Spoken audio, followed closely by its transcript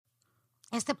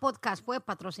Este podcast fue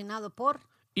patrocinado por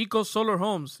Eco Solar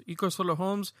Homes. Eco Solar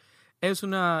Homes es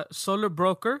una solar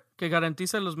broker que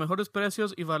garantiza los mejores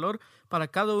precios y valor para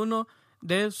cada uno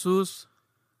de sus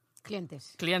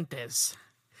clientes.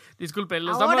 Disculpe,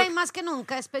 ahora y más que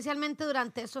nunca, especialmente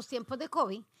durante estos tiempos de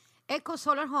COVID, Eco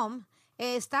Solar Home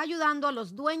está ayudando a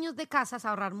los dueños de casas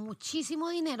a ahorrar muchísimo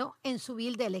dinero en su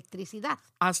bill de electricidad.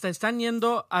 Hasta están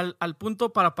yendo al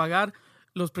punto para pagar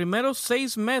los primeros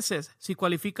 6 meses si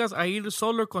cualificas a ir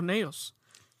solar con ellos.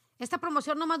 Esta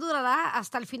promoción nomás durará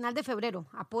hasta el final de febrero.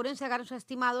 Apúrense a agarrar sus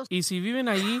estimados. Y si viven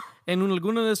allí en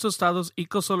alguno de estos estados,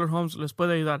 Eco Solar Homes les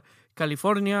puede ayudar.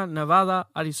 California, Nevada,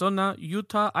 Arizona,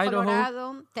 Utah, Idaho,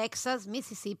 Colorado, Texas,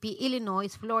 Mississippi,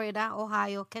 Illinois, Florida,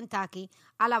 Ohio, Kentucky,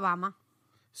 Alabama,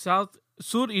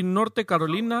 Sur y Norte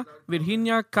Carolina,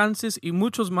 Virginia, Kansas y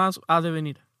muchos más ha de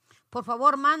venir. Por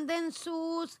favor, manden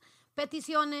sus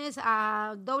peticiones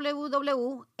a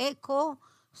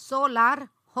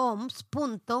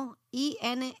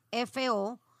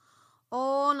www.ecosolarhomes.info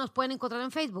o nos pueden encontrar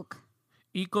en Facebook.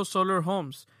 Eco Solar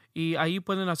Homes. Y ahí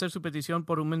pueden hacer su petición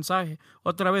por un mensaje.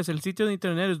 Otra vez, el sitio de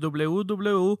internet es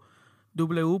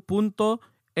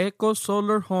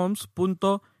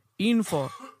www.ecosolarhomes.info.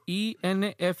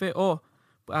 INFO.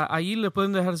 Ahí le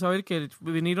pueden dejar saber que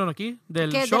vinieron aquí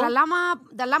del show. De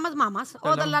Lamas Mamás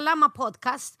o de la Lama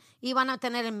Podcast y van a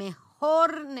tener el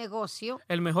mejor negocio.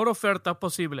 El mejor oferta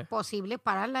posible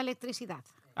para la electricidad.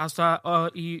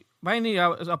 Y vayan y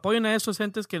apoyen a esos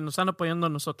gentes que nos están apoyando a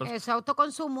nosotros. Es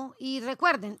autoconsumo. Y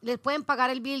recuerden, les pueden pagar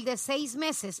el bill de 6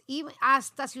 meses. Y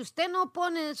hasta si usted no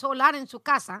pone solar en su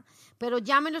casa, pero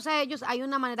llámenos a ellos. Hay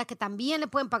una manera que también le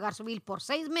pueden pagar su bill por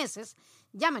 6 meses.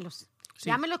 Llámelos. Sí.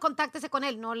 Llámelos, contáctese con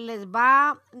él. No les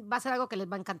va a ser algo que les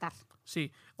va a encantar.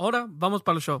 Sí. Ahora vamos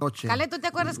para el show. Cale, ¿tú te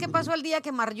acuerdas qué pasó el día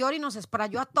que Marjorie nos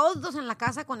sprayó a todos en la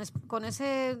casa con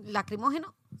ese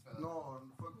lacrimógeno? No,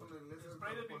 fue con el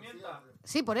spray de pimienta.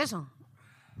 Sí, por eso.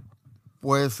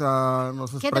 Pues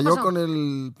nos sprayó con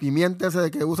el pimienta ese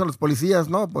de que usan los policías,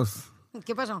 ¿no? Pues.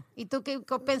 ¿Qué pasó? ¿Y tú qué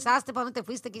pensaste? ¿Para dónde te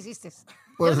fuiste? ¿Qué hiciste?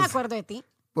 Pues, yo no me acuerdo de ti.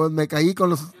 Pues me caí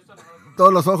con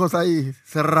todos los ojos ahí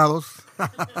cerrados.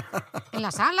 ¿En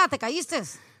la sala te caíste?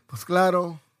 Pues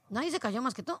claro. Nadie se cayó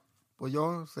más que tú. Pues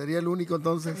yo sería el único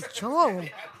entonces. Show.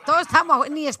 Todos estábamos,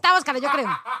 ni estabas, cara, yo creo.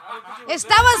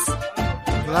 ¿Estabas?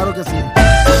 Claro que sí.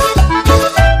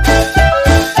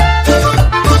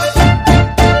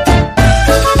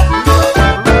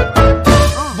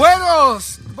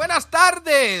 Buenas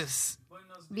tardes.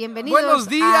 Bienvenidos. Buenos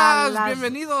días.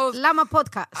 Bienvenidos. Lama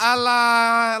Podcast. A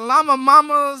la Lamas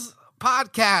Mamás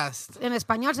Podcast. En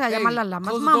español se llama la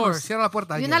Lamas Mamás. Mamás. Cierra la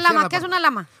puerta. ¿Y una lama? ¿Qué es una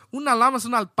lama? Una lama es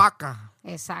una alpaca.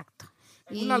 Exacto.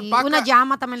 Y una alpaca. Una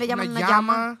llama también le llaman una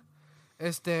llama.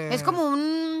 Es como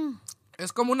un...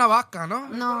 Es como una vaca, ¿no?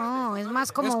 No, es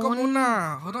más como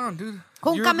una... Hold on, dude.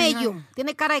 Con un camello.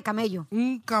 Tiene cara de camello.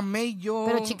 Un camello.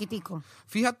 Pero chiquitico.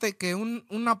 Fíjate que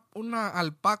una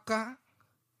alpaca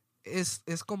es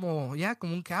como,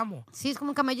 como un camo. Sí, es como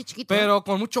un camello chiquito. Pero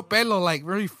con mucho pelo, like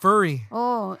very furry.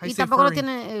 Oh, y tampoco lo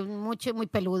tiene muy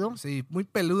peludo. Sí, muy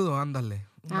peludo, ándale.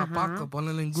 Una alpaca,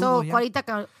 ponle en Google. Ahorita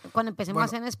cuando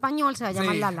empecemos en español se va a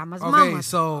llamar la Lamas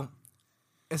Mamás.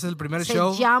 Es el primer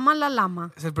show. Se llama La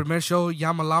Lama. Es el primer show,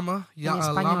 llama Lama. En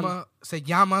español. Se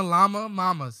llama Lamas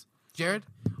Mamás. Jared.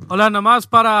 Hola, nomás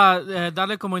para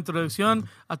darle como introducción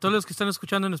a todos los que están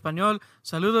escuchando en español.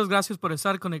 Saludos, gracias por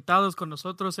estar conectados con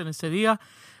nosotros en este día.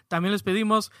 También les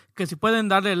pedimos que si pueden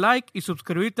darle like y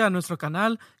suscribirte a nuestro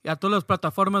canal y a todas las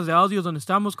plataformas de audio donde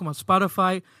estamos, como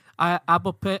Spotify,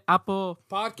 Apple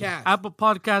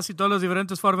Podcasts y todas las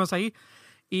diferentes formas ahí.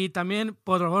 Y también,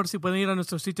 por favor, si pueden ir a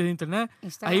nuestro sitio de internet,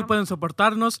 ahí pueden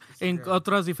soportarnos en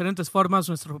otras diferentes formas,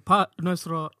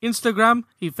 nuestro Instagram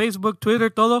y Facebook,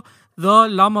 Twitter, todo, The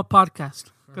Lama Podcast.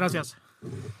 Gracias.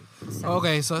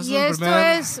 Okay, so y esto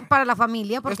es para la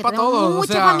familia, porque es para tenemos todos,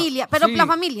 mucha familia. Pero sí. la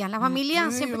familia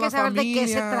siempre hay que saber de qué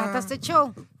se trata este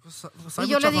show. Y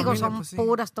yo le digo, son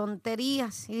puras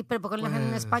tonterías. Pero porque lo dejan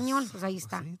en español, pues ahí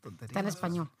está. Está en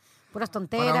español. Puras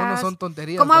tonteras. Para uno son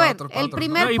tonterías. Como a ver, el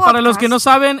primer podcast. Y para los que no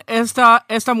saben, esta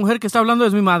mujer que está hablando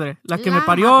es mi madre. La que me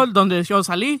parió, donde yo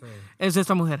salí, es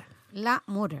esta mujer. La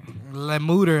mujer. Le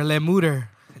mutter.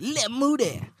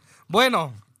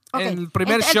 Bueno, el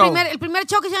primer show. El primer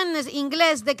show que hicieron en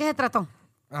inglés, ¿de qué se trató?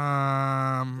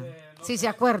 Si se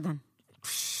acuerdan.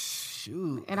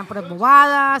 Eran puras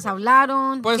bobadas,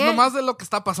 hablaron. Pues nomás de lo que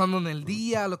está pasando en el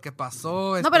día, lo que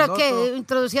pasó. No, pero que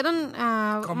introducieron,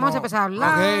 vamos a empezar a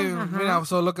hablar. Ok, mira,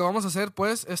 lo que vamos a hacer,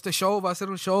 pues, este show va a ser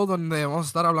un show donde vamos a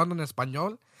estar hablando en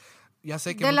español. ya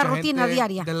sé que de la mucha rutina gente,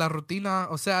 diaria. De la rutina,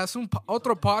 o sea, es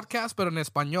otro podcast, pero en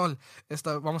español.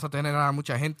 Vamos a tener a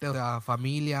mucha gente, o sea,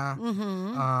 familia,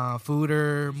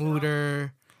 Fooder,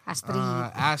 Mooder,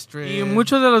 Astrid. Y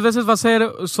muchas de las veces va a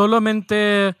ser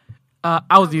solamente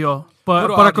audio.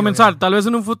 Para audio, comenzar, yeah. Tal vez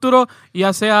en un futuro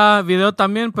ya sea video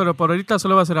también, pero por ahorita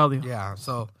solo va a ser audio. Yeah,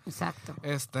 Exacto.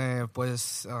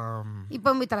 Pues... y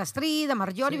puedo invitar a Astrid, a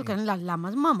Marjorie, porque son las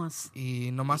Lamas Mamás. Y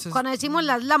nomás es... Cuando decimos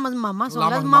las Lamas Mamás, son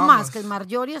Lamas las mamás, Mamás. que es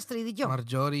Marjorie, Astrid y yo.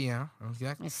 Marjorie,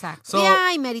 Exacto.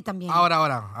 Y Mary también.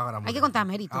 Ahora. Hay que contar a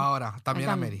Mary. Ahora,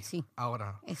 también a Mary. Sí.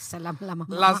 Ahora. Esa es la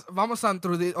mamá. Vamos a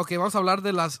introducir... Ok, vamos a hablar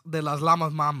de las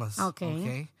Lamas Mamás.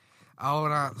 Okay.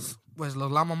 Ahora, pues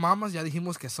los Lamas Mamás ya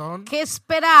dijimos que son... ¿Qué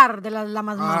esperar de las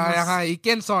Lamas Mamás? Ajá, ¿y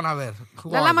quién son? A ver.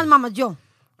 Las Lamas Mamás, yo.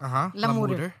 Ajá. La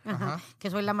Mooder. Ajá. Que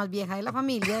soy la más vieja de la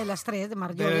familia, de las tres, de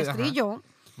Marjorie, Astrid y yo.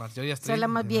 Marjorie, Astrid. Soy la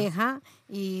más vieja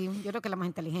y yo creo que la más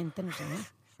inteligente, no sé.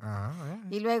 Ajá.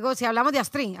 Y luego, si hablamos de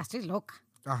Astrid loca.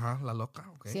 Ajá, la loca.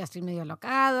 Okay. Sí, Astrid medio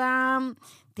alocada,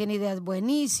 tiene ideas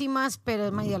buenísimas, pero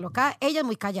es medio alocada. Ella es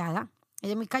muy callada,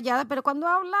 pero cuando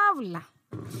habla.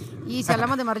 Y si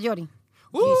hablamos de Marjorie.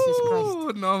 Jesus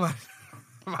Christ. No,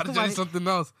 Marjorie es something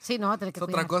else. Sí, no, tenés que es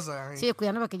otra cosa. Sí,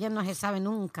 cuidando porque ella no se sabe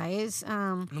nunca.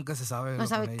 Nunca se sabe. No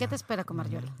sabe qué te espera con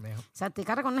Marjorie. O sea, te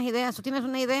carga con unas ideas. Tú tienes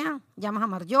una idea, llamas a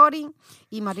Marjorie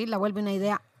y Marjorie la vuelve una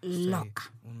idea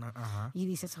loca. Y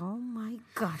dices, oh my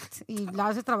God. Y la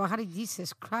haces trabajar y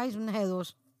dices, Christ, una de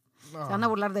dos. No. Se van a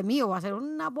burlar de mí o va a ser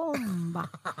una bomba.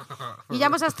 Y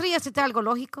llamas a Astrid, así te da algo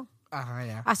lógico. Ajá,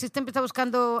 ya. Así te empieza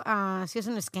buscando si es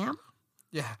un scam.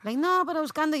 Yeah. No, pero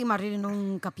buscando y Marjorie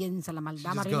nunca piensa la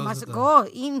maldad. Marjorie más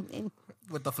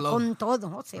with the flow. Con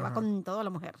todo, se va con todo la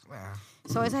mujer.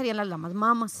 Esas serían las Lamas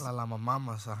Mamás. Las Lamas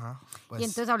Mamás, ajá. Pues, y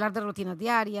entonces hablar de rutinas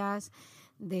diarias,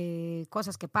 de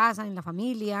cosas que pasan en la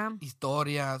familia.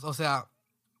 Historias, o sea,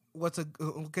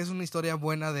 ¿qué es una historia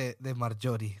buena de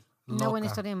Marjorie? Una buena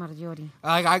historia de Marjorie.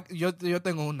 Yo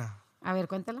tengo una. A ver,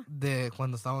 cuéntala. De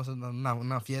cuando estábamos en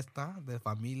una fiesta de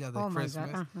familia de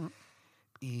Christmas.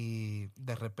 Y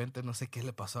de repente no sé qué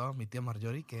le pasó a mi tía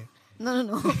Marjorie que...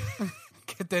 No.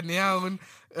 que tenía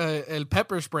el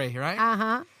pepper spray, right?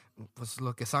 Ajá. Pues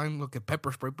lo que saben, lo que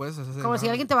pepper spray puedes hacer. Como si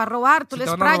alguien te va a robar, tú le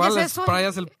sprayas eso.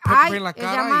 Sprayas el pepper spray en la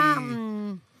cara. Se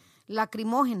llama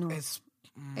lacrimógeno.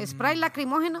 Spray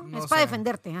lacrimógeno. No es para sé.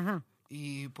 defenderte, ajá.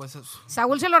 Y pues...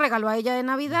 Saúl se lo regaló a ella de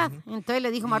Navidad. Entonces le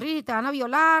dijo, Marjorie, te van a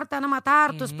violar, te van a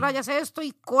matar, tú sprayas esto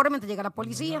y corre mientras llega la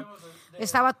policía.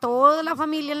 Estaba toda la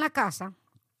familia en la casa.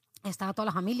 Estaba toda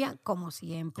la familia, como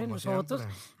siempre. Nosotros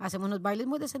hacemos unos bailes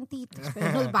muy decentitos, pero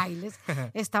unos bailes.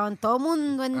 Estaban todo el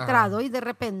mundo entrado y de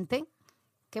repente,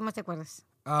 ¿qué más te acuerdas?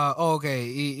 Ok,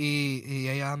 y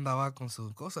ella andaba con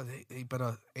sus cosas,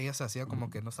 pero ella se hacía como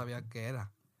que no sabía qué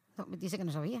era. No, dice que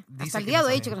no sabía. Dice hasta el que día no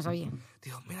de hoy sabía. dicho que no sabía.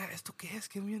 Digo, mira, ¿esto qué es?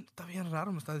 Está bien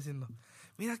raro, me está diciendo.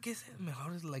 Mira, ¿qué es?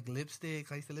 Mejor es like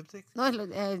lipstick, ¿ahí está lipstick? No,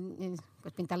 es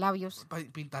pues pintalabios.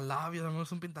 Pintalabios, no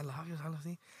es un pintalabios, algo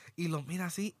así. Y lo mira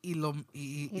así y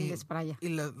le spraya. Y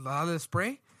le da el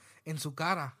spray en su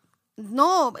cara.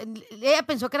 No, ella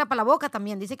pensó que era para la boca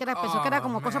también. Dice que pensó que era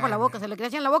como cosa para la boca. Se lo quería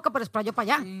hacer en la boca, pero sprayó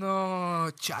para allá. No,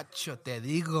 chacho, te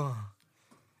digo.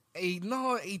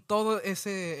 Y todo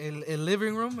el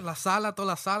living room, la sala, toda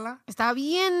la sala. Estaba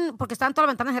bien, porque estaban todas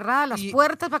las ventanas cerradas, las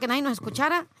puertas para que nadie nos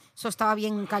escuchara. Eso estaba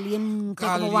bien caliente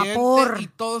como vapor. Y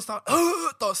todo estaba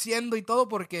tosiendo y todo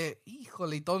porque,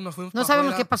 híjole, y todos nos fuimos no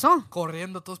sabemos qué pasó.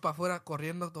 Corriendo todos para afuera,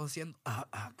 corriendo, tosiendo.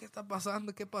 ¿Qué está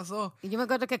pasando? ¿Qué pasó? Y yo me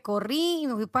acuerdo que corrí y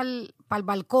me fui para el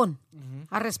balcón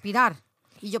a respirar.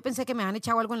 Y yo pensé que me habían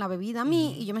echado algo en la bebida a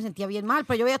mí y yo me sentía bien mal,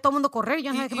 pero yo veía a todo el mundo correr y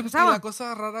yo no sabía qué pasaba. Y la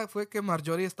cosa rara fue que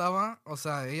Marjorie estaba, o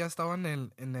sea, ella estaba en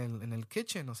el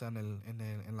kitchen, o sea,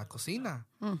 en la cocina.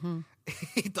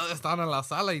 Y todos estaban en la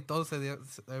sala y todos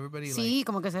everybody sí,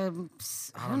 como que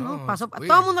pasó. A weird.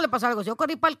 todo el mundo le pasó algo. Yo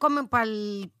corrí para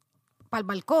el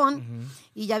balcón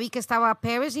y ya vi que estaba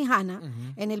Paris y Hannah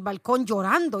en el balcón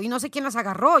llorando y no sé quién las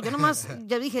agarró. Yo nomás,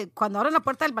 yo dije, cuando abren la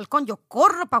puerta del balcón, yo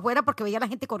corro para afuera porque veía a la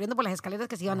gente corriendo por las escaleras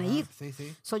que se iban a ir. Sí,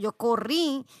 sí. So, yo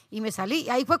corrí y me salí. Y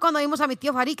ahí fue cuando vimos a mi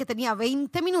tío Farid, que tenía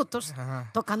 20 minutos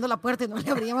tocando la puerta y no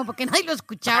le abríamos porque nadie lo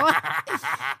escuchaba.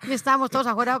 Y estábamos todos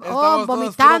afuera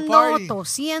vomitando,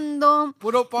 tosiendo.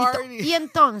 Puro party. Y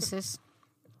entonces...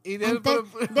 Y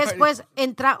después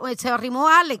se arrimó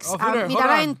Alex a mirar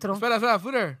adentro. Espera,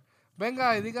 Fooder.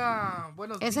 Venga y diga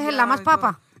buenos días. Ese es el Lamas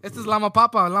Papa. Este es Lama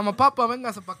Papa. Lama Papa,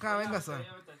 véngase para acá, véngase.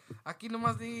 Aquí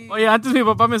nomás di... Oye, antes mi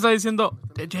papá me está diciendo,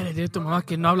 dile a tu mamá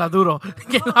que no habla duro.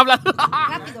 Que no habla duro.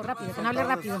 Rápido, que no hable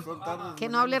rápido. Que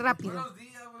no hable rápido. Buenos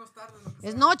días, buenas tardes.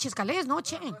 Es noche, Escalé, es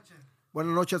noche.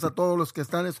 Buenas noches a todos los que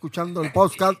están escuchando el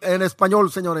podcast en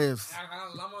español, señores.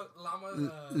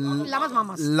 Lamas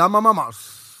Mamás. Lamas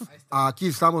Mamás. Aquí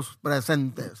estamos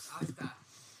presentes.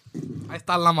 Ahí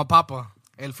está el Lama Papa,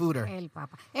 el fooder. El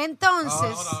papa.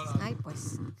 Entonces, ay,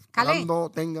 pues, Calé.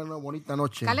 Tengan una bonita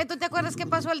noche. Calé, ¿tú te acuerdas qué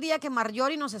pasó el día que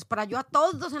Marjorie nos sprayó a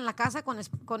todos en la casa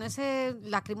con ese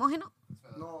lacrimógeno?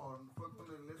 No, fue con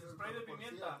el Spray de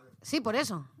pimienta. Sí, por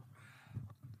eso.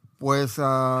 Pues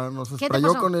nos ¿Qué te sprayó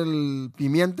pasó? con el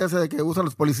pimienta ese que usan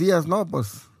los policías, ¿no?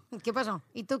 Pues ¿Qué pasó?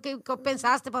 ¿Y tú qué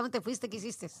pensaste? ¿Para dónde te fuiste? ¿Qué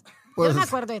hiciste? Pues- Yo no me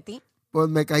acuerdo de ti. pues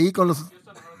me caí con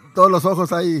todos los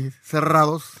ojos ahí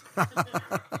cerrados.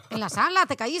 En la sala,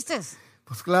 ¿te caíste?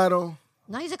 Pues claro,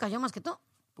 Nadie se cayó más que tú.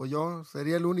 pues yo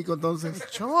sería el único entonces.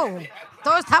 Show.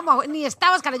 Todos estábamos, ni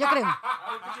estabas, Calé, yo creo.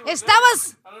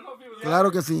 ¿Estabas?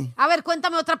 Claro que sí. A ver,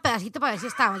 cuéntame otro pedacito para ver si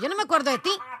estabas. Yo no me acuerdo de ti.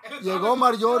 Llegó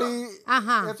Marjorie.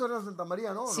 Ajá. Eso era en Santa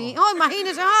María, ¿no? Sí. ¿No? Oh,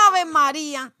 imagínese, Ave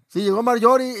María. Sí, llegó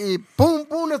Marjorie y pum,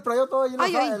 pum, sprayó todo ahí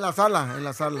Ay, ay. en la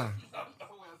sala.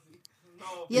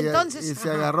 Y entonces. Y se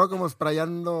ajá. agarró como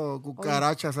sprayando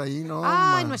cucarachas ahí, ¿no?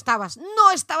 Ay, no estabas.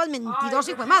 No estabas,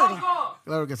 mentiroso, hijo de madre.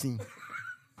 Claro que sí.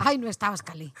 Ay, no estabas,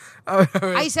 Cali. A ver.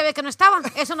 Ahí se ve que no estaba.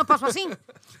 Eso no pasó así.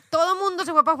 Todo el mundo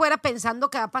se fue para afuera pensando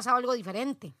que había pasado algo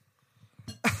diferente.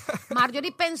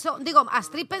 Marjorie pensó,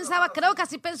 Astrid pensaba, creo que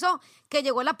Astrid pensó que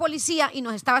llegó la policía y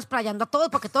nos estaba sprayando a todos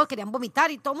porque todos querían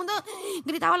vomitar y todo el mundo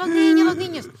gritaba los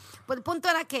niños. Pues el punto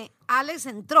era que Alex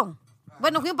entró.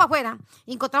 Bueno, fuimos para afuera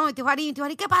y encontramos a mi tío Farín.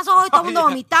 ¿Qué pasó? Y todo el mundo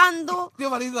vomitando. Tío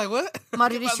Marisa, güey.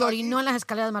 Marjorie se orinó en las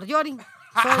escaleras de Marjorie.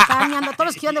 Estaba mirando a todos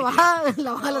los que iban de bajada.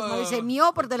 La bajada de las Marjorie se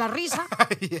mió por de la risa.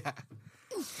 Yeah.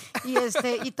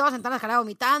 Y todos sentados en la escalera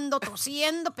vomitando,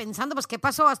 tosiendo, pensando, pues, ¿qué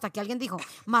pasó? Hasta que alguien dijo,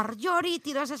 Marjorie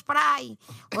tiró ese spray.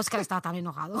 Oscar estaba tan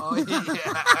enojado. Oh,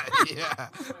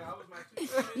 yeah.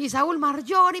 Y Saúl,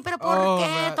 Marjorie, ¿pero por qué?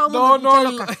 Man. Todo el mundo No,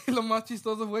 pinche loca. lo más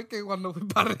chistoso fue que cuando fui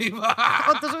para arriba,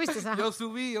 ¿O tú subiste? Ajá. yo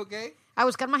subí, ¿ok? A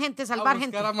buscar más gente, salvar a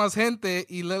gente. buscar a más gente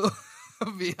y luego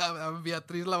vi a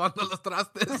Beatriz lavando los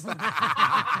trastes.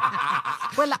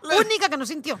 Fue la única que no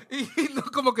sintió. Y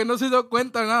como que no se dio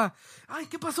cuenta de nada. Ay,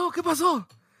 ¿qué pasó?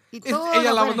 Y Es- todos ella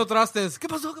afuera. lavando trastes. ¿Qué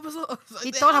pasó?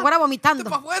 Y todos afuera vomitando. Vete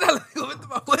para afuera, le digo, vete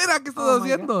para afuera. ¿Qué estás Oh, my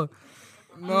haciendo?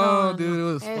 No, dude,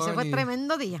 it was Ese fue funny.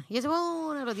 tremendo día. Y ese fue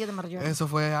uno de los días de Marjorie. Eso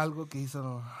fue algo que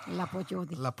hizo La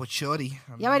pochoti. la Pochori.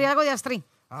 Y a ver, ¿y algo de Astrid? I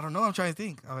don't know, I'm trying to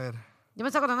think. A ver. Yo me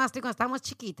estaba acordando de Astrid cuando estábamos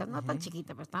chiquitas, no tan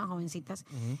chiquitas, pero estaban jovencitas.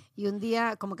 Y un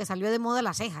día como que salió de moda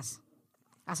las cejas.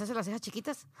 Hacerse las cejas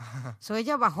chiquitas. So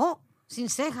ella bajó sin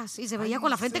cejas y se veía con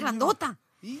la frente grandota.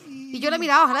 Y yo le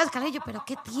miraba a la escalera y yo, ¿pero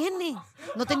qué tiene?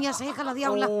 No tenía cejas la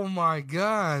diabla. Oh my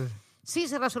God. Sí,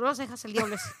 se rasuró las cejas el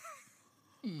diablo ese.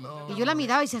 No. Y yo la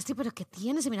miraba y decía, Astrid, ¿pero qué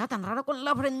tiene? Se miraba tan raro con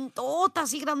la frentota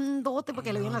así grandote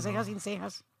porque le veían las cejas sin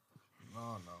cejas.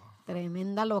 No.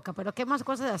 Tremenda loca. Pero ¿qué más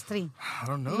cosas de Astrid? I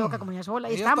don't know. Loca como ella sola.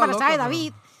 Y Ella estaba está embarazada de loca,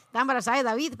 David. Estaba embarazada de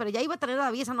David, pero ya iba a tener a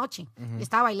David esa noche. Y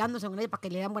estaba bailando según ella para que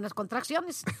le dan buenas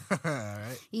contracciones.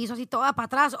 Alright. Y hizo así toda para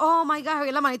atrás. Oh my God,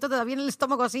 veía la manito de David en el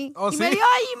estómago así. ¿Oh, y sí? me dio,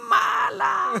 ¡ay,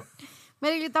 mala!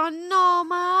 Me gritaba, no,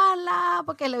 mala.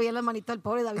 Porque le veía la manito del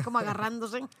pobre David como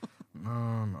agarrándose.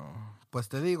 No. Pues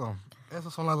te digo,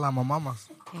 esas son las Lamas Mamás.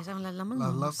 Esas son las lamas. Las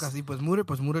Mamás. locas. Y pues Mure,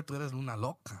 tú eres una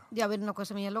loca. Ya ver, una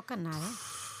cosa media loca, nada.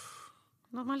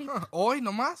 Normalito. Hoy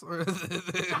nomás.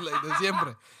 de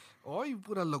siempre. Hoy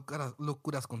puras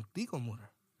locuras contigo, Mure.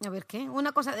 A ver, ¿qué?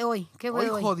 Una cosa de hoy. ¿Qué fue Hoy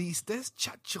de hoy? jodiste,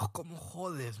 chacho, como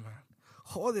jodes, man.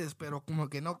 Jodes, pero como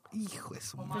que no. Hijo de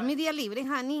su Es madre. mi día libre,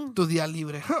 honey. Tu día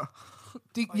libre.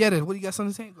 Yeres, what do you got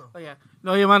something to say, bro?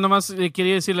 Oye, man, nomás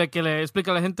quería decirle que le explique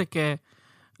a la gente que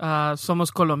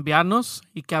somos colombianos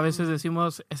y que a veces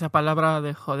decimos esa palabra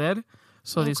de joder.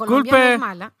 So, En Colombia no disculpe. es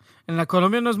mala. En la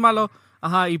Colombia no es malo.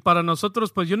 Ajá, y para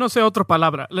nosotros, pues yo no sé otra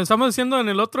palabra. Le estamos diciendo en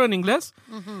el otro en inglés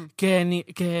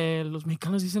que los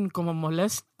mexicanos dicen como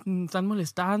están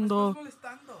molestando.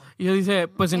 Y yo dice,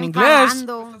 pues en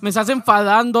Enfadando. inglés me estás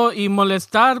enfadando y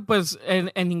molestar, pues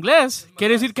en inglés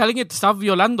quiere decir que alguien te está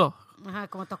violando. Ajá,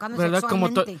 como tocando ¿Verdad? Como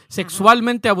sexualmente. Ajá.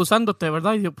 sexualmente abusándote,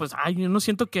 ¿verdad? Y yo, pues, yo no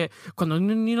siento que cuando un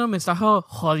niño me está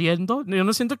jodiendo, yo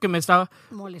no siento que me está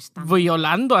Molestando.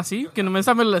 violando así, que no me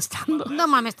está molestando. No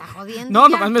mames, está jodiendo. No,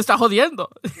 ya. nomás me está jodiendo.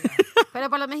 Pero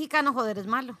para los mexicanos joder es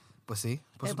malo. Pues sí.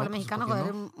 Pues, Pero para los pues, mexicanos ¿por qué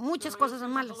joder no? muchas cosas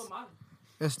son malas.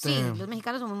 Sí, los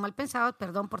mexicanos son muy mal pensados,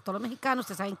 perdón por todos los mexicanos,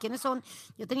 ustedes saben quiénes son.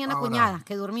 Yo tenía una Ahora. cuñada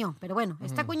que durmió, pero bueno,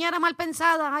 esta cuñada mal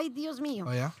pensada, ay Dios mío.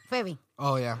 Oh, yeah? Febe,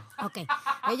 Oh, yeah. ok.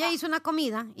 Ella hizo una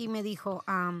comida y me dijo,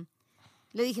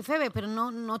 le dije, Febe, pero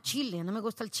no chile, no me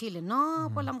gusta el chile.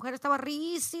 No, pues la mujer estaba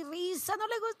risa y risa, no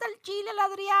le gusta el chile a la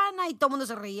Adriana y todo el mundo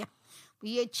se reía.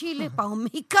 Y el chile, para un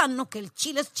mexicano, que el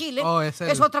chile es chile,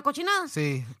 es otra cochinada.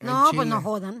 Sí. No, pues no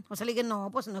jodan. O sea, le dije, no,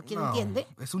 pues no, ¿quién entiende?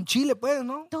 Es un chile, pues,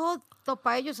 ¿no? Todo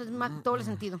para ellos es doble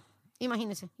sentido.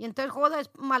 Imagínense. Y entonces joda es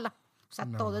mala. O sea,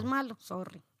 todo es malo,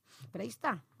 sorry. Pero ahí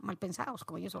está, mal pensados,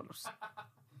 como ellos solos.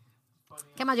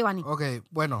 ¿Qué más, Giovanni? Ok,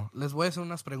 bueno, les voy a hacer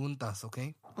unas preguntas, ¿ok?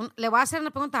 ¿Le voy a hacer una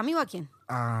pregunta a mí o a quién?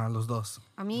 A los dos.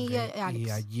 A mí y a Alex.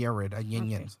 Y a Jared, a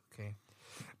Yen. Okay.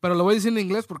 Pero lo voy a decir en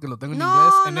inglés porque lo tengo en No,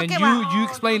 inglés. And no, then que va. you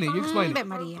explain it, you explain it.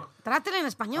 María, trátela en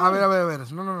español. A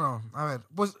ver. No. A ver,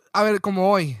 pues,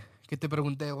 como hoy, que te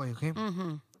pregunté hoy, ¿ok?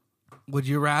 Would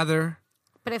you rather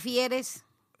 ¿Prefieres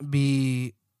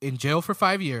be in jail for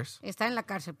 5 years estar en la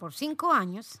cárcel por 5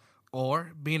 años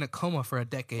or be in a coma for a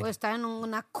decade? o estar en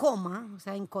una coma, o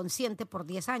sea, inconsciente por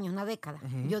 10 años, una década?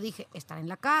 Yo dije, estar en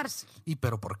la cárcel. ¿Y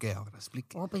pero por qué ahora?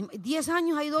 Explique. Oh, pues 10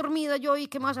 años ahí dormida yo y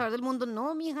qué más saber del mundo.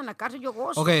 No, mi hija, en la cárcel yo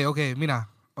gozo. Ok, mira.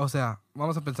 O sea,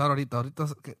 vamos a pensar ahorita. Ahorita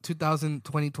es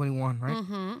 2021, right?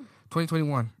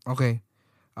 2021. Ok.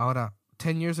 Ahora,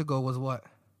 10 years ago was what?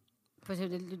 Pues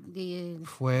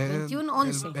Fue 21,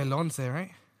 11. El 11,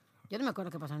 right? Yo no me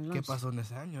acuerdo qué pasó en el 11. ¿Qué pasó en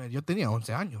ese año? Yo tenía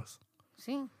 11 años.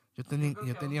 Sí. Yo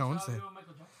tenía 11.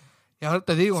 Y ahora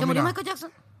te digo, ¿Se murió mira. Michael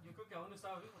Jackson? Yo creo que aún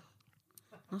estaba vivo.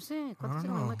 No sé, ¿cuánto se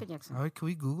murió Michael Jackson? A ver, can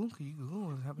we Google?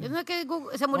 What's happening? Yo no sé que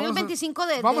se murió el 25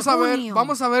 de Vamos junio.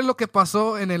 Vamos a ver lo que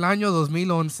pasó en el año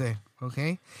 2011, ¿ok?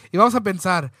 Y vamos a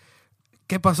pensar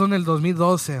qué pasó en el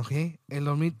 2012, ¿ok? El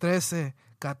 2013,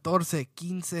 14,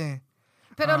 15.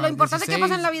 Pero lo importante 16, es que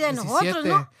pasa en la vida de 17. nosotros,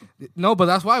 ¿no? No, but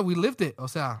that's why we lived it. O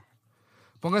sea,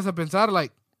 póngase a pensar,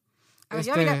 like. A ver,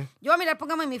 yo voy a mirar,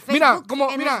 póngame en mi Facebook.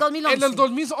 Mira, el 2011. En el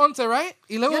 2011, right?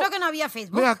 Y luego, yo creo que no había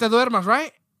Facebook. Mira, te duermas,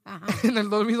 right? Ajá. En el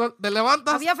 2011, te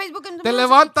levantas. ¿Había Facebook en el 2011? Te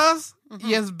levantas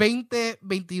y es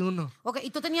 2021. Ok, y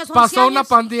tú tenías 11 Pasó años. una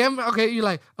pandemia, ok, you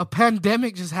like, a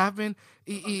pandemic just happened.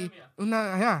 Y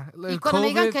y cuando me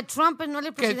digan que Trump no es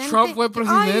el presidente. Que Trump fue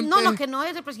presidente. Ay, no, que no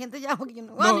es el presidente ya. Porque yo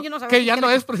no sabía. Que ya no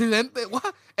es presidente. What?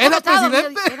 ¿Era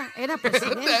presidente? Era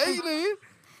presidente.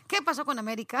 ¿Qué pasó con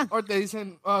América? O te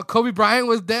dicen, Kobe Bryant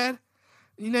was dead.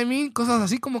 You know what I mean? Cosas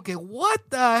así como que, what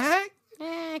the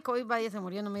heck? Kobe Bryant se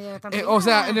murió, no me diga tanto. O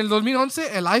sea, en el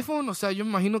 2011, el iPhone, o sea, yo me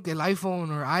imagino que el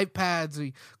iPhone o iPads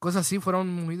y cosas así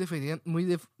fueron muy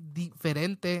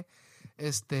diferentes.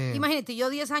 Imagínate, yo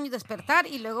 10 años despertar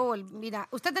y luego mira,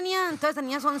 usted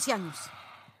tenías 11 años.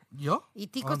 ¿Yo? ¿Y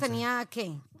Tico tenía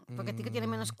qué? Porque Tico tiene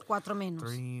 4 menos.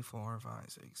 3, 4, 5,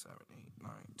 6, 7,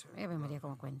 8, 9, 10. María,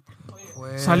 ¿cómo cuenta?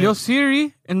 Salió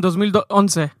Siri en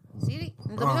 2011. ¿Siri?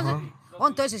 ¿En 2011?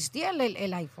 Entonces existía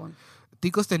el iPhone.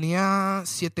 Ticos tenía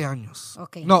 7 años.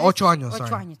 Okay, no, 8 años.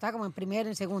 8 años, estaba como en primero,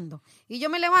 en segundo. Y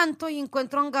yo me levanto y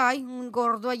encuentro a un guy, un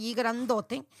gordo allí,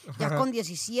 grandote, ya con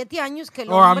 17 años. Que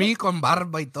a mí con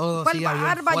barba y todo. ¿Cuál sí,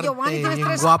 barba, fuerte, Giovanni? Tienes bien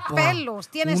 3 guapo. pelos.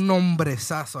 Un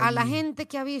hombrezazo. A la gente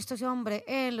que ha visto ese hombre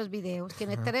en los videos,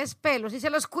 tiene 3 pelos y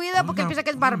se los cuida porque él piensa que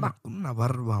es barba. Una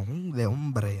barba de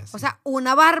hombre. Así. O sea,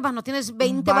 una barba, no tienes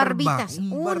 20 barbitas.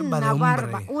 Una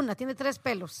barba, tiene 3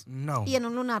 pelos. No. Y en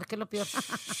un lunar, que es lo peor.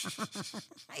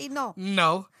 Y no.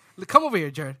 No. Come over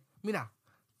here, Jared. Mira.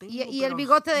 ¿Y el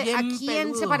bigote de a quién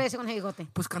peludo se parece con el bigote?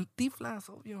 Pues Cantinflas,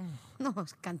 obvio. No,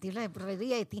 Cantinflas se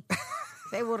reiría de ti.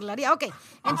 Se burlaría. Ok.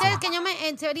 Entonces, que yo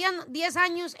se verían 10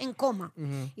 años en coma.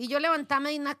 Y yo levantarme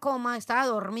de una coma, estaba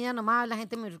dormida nomás, la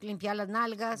gente me limpiaba las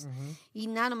nalgas. Y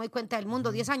nada, no me doy cuenta del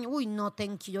mundo. 10 años. Uy, no,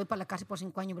 yo voy para la cárcel por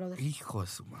 5 años, brother. Hijo de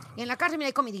su madre. Y en la cárcel, mira,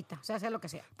 hay comidita. O sea lo que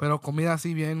sea. Pero comida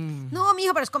así bien. No,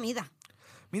 mijo, pero es comida.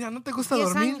 Mira, ¿no te gusta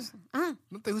dormir? Ah.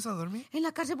 ¿No te gusta dormir? En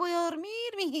la cárcel podía dormir,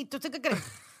 mijito. ¿Usted qué cree?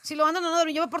 Si lo mandan a no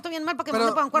dormir, yo me porto bien mal para que me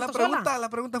manden para un cuarto sola. La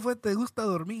pregunta fue, ¿te gusta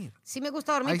dormir? Sí me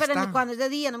gusta dormir, pero cuando es de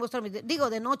día no me gusta dormir. Digo,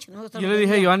 de noche no me gusta dormir. Yo le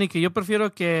dije a Giovanni que yo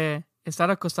prefiero que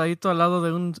estar acostadito al lado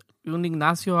de un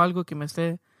Ignacio o algo que me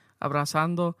esté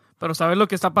abrazando, pero saber lo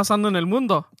que está pasando en el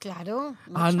mundo. Claro.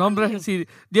 No, hombre, si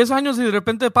 10 años y de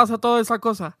repente pasa toda esa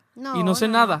cosa y no sé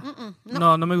nada.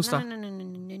 No me gusta.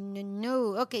 No.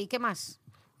 Ok, ¿qué más?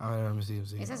 A ver, sí.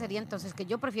 Esa sería entonces que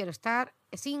yo prefiero estar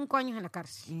 5 años en la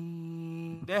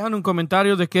cárcel. Dejan un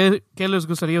comentario de qué les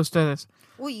gustaría a ustedes.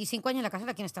 Uy, y 5 años en la cárcel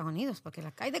aquí en Estados Unidos, porque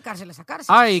hay de cárceles a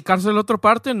cárceles. ¿Y cárcel otra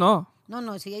parte? No.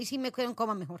 No, sí, ahí sí me quedo en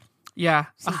coma mejor.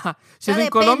 Ya. Sí. Si es en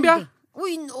Colombia.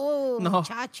 Uy, no,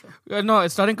 muchacho. No,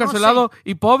 estar encarcelado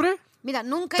y pobre. Mira,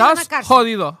 nunca he ido a una cárcel.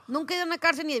 Jodido. Nunca he ido a una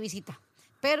cárcel ni de visita.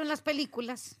 Pero en las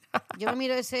películas, yo me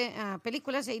miro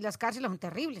películas y las cárceles son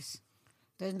terribles.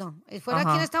 Entonces, no. Fuera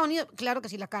aquí en Estados Unidos, claro que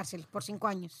sí, la cárcel, por 5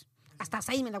 años. Hasta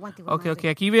 6 me la aguanto. Ok,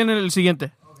 aquí viene el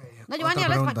siguiente. No, Giovanni,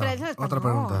 habla español. Otra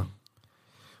pregunta.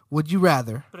 Would you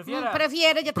rather?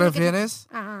 ¿Prefieres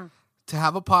to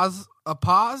have a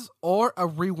pause or a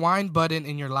rewind button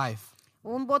in your life?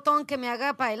 Un botón que me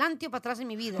haga para adelante o para atrás en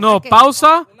mi vida. No, ¿Okay?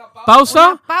 pausa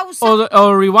pausa.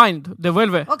 o rewind,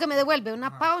 devuelve. O que me devuelve,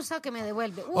 una pausa o que me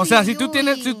devuelve. O sea, si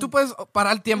tú puedes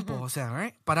parar el tiempo, o sea,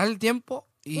 ¿right? Parar el tiempo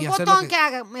y un hacer botón que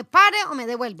haga, me pare o me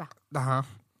devuelva. Ajá.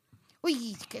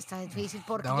 Uy, que está difícil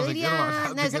porque No, yo te diría,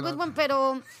 quiero, no, ese good one,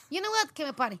 pero you know what, que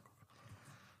me pare.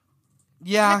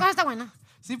 Ya. La cosa está buena.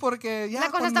 Sí, porque ya La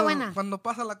cosa está buena. Cuando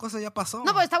pasa la cosa ya pasó. No,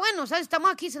 pero está bueno, o sea,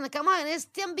 estamos aquí, se nos quedamos en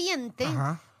este ambiente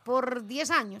por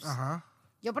 10 años. Ajá.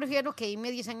 Yo prefiero que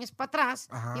irme 10 años para atrás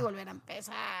Ajá. y volver a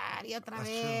empezar y otra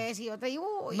vez y otra y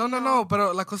uy, No,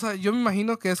 pero la cosa, yo me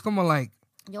imagino que es como like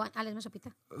Alex, ¿me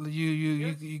sopita?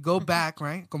 you go back,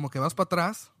 right? Como que vas para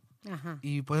atrás Ajá.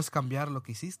 y puedes cambiar lo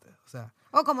que hiciste, o sea.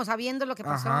 O como sabiendo lo que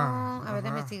pasó. Ajá, A ver,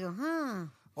 ajá. investigo.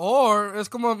 O es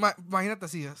como, imagínate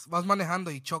así, vas manejando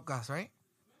y chocas, right?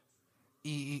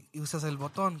 Y usas el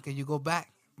botón que you go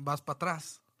back, vas para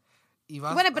atrás. Y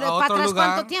vas Bueno, pero a ¿para otro atrás lugar.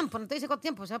 cuánto tiempo? No te dice cuánto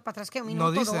tiempo, o sea, ¿para atrás qué? ¿Un minuto,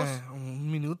 No dice 2?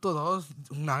 1 minuto, 2,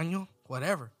 1 año,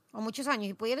 whatever. O muchos años.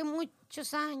 Y pudiera ir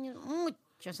muchos años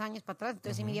para atrás,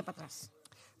 entonces sí me iría para atrás.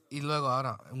 Y luego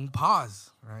ahora, un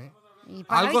pause, right? Y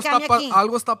parar y quedarme aquí.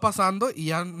 Algo está pasando y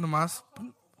ya nomás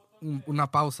una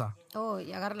pausa. Oh,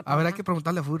 y agarra la A ver, hay pausa. que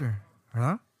preguntarle a Footer,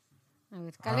 ¿verdad? A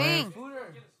ver, Calé.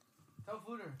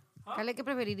 Footer. Calé, ¿qué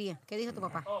preferiría? ¿Qué dijo tu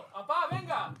papá? Oh, papá,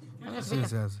 venga. Sí,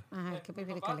 sí. Ajá, ¿qué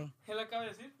prefiere Calé? ¿Qué le acaba de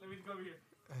decir? Le vi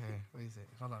que Dice,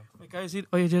 hold on. me acaba de decir,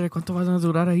 oye, Jerry, ¿cuánto vas a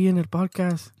durar ahí en el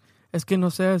podcast? Es que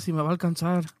no sé si me va a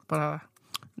alcanzar para,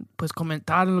 pues,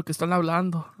 comentar en lo que están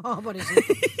hablando. Oh, por eso.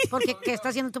 Porque, ¿qué está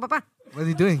haciendo tu papá? What is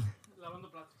he doing?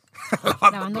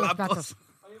 Lavando los platos.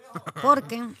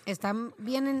 Porque están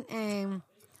bien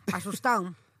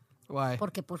asustados. Why?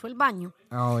 Porque puso el baño,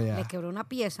 Oh, le yeah. quebró una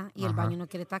pieza y el baño no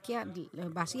quiere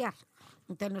vaciar.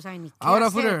 Entonces no sabe ni qué Ahora,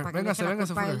 hacer Footer, para que le eche la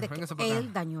véngase, culpa a él Footer, de que véngase para acá.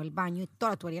 él dañó el baño y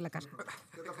toda la tubería de la casa.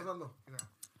 ¿Qué está pasando?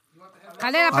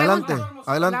 Calé, la Adelante,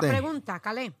 pregunta. adelante. La pregunta,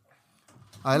 Calé.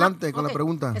 Adelante con Ok, la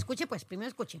pregunta. Escuche pues, primero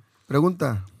escuche.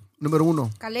 Pregunta número 1.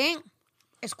 Calé,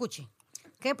 escuche.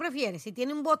 ¿Qué prefiere? Si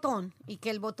tiene un botón y que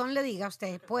el botón le diga a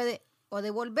usted, puede o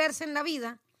devolverse en la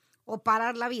vida o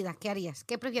parar la vida, ¿qué harías?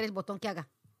 ¿Qué prefiere el botón que haga?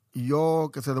 Y yo,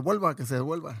 que se devuelva.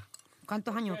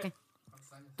 ¿Cuántos años o qué?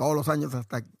 Todos los años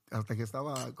hasta que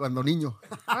estaba cuando niño.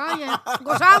 Oye,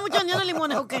 ¿gozaba mucho niños de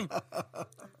limones o qué?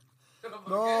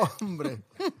 No, hombre.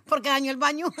 Porque dañó el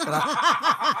baño.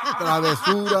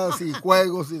 Travesuras y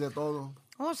juegos y de todo.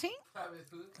 ¿Oh, sí?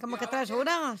 ¿Cómo que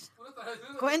travesuras?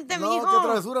 Cuénteme, No, hijo. ¿qué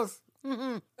travesuras?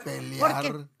 Ujú. Pelear. ¿Por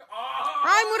qué?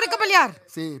 Ay, muy rico pelear.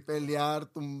 Sí, pelear,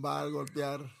 tumbar,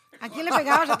 golpear. ¿A quién le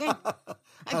pegabas o qué? ¿A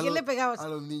quién los- le pegabas? A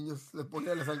los niños. Les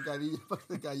ponía las zancadillas para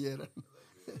que se cayeran.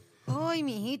 Ay,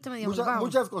 mi hijito medio malvado.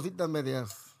 Muchas cositas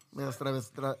medias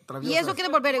traviesas. ¿Y eso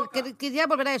quieres volver? ¿Quisiera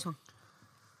volver a eso?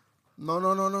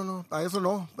 No. A eso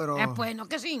no, pero Pues no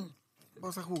que sí.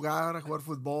 vamos a jugar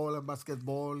fútbol, a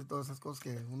básquetbol y todas esas cosas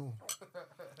que uno,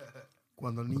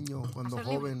 cuando niño, cuando Hacer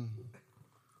libre. joven,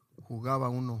 jugaba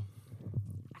uno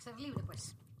A ser libre,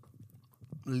 pues.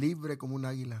 libre como un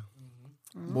águila,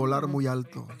 volar muy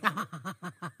alto.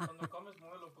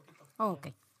 Oh, ok.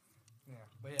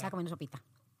 Está comiendo sopita.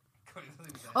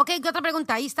 Ok, ¿qué otra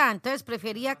pregunta? Ahí está. Entonces,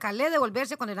 prefería Calé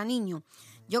devolverse cuando era niño.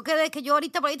 Yo quedé que yo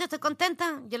ahorita por ahorita estoy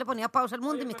contenta. Yo le ponía pausa al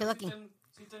mundo y me quedo aquí.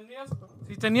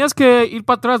 Si tenías que ir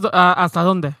para atrás, ¿hasta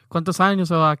dónde? ¿Cuántos años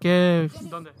o a qué?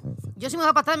 ¿Dónde? Yo si me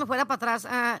iba para atrás, me fuera para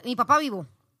atrás. Mi papá vivo.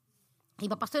 Mi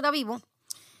papá estuviera vivo.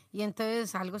 Y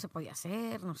entonces algo se podía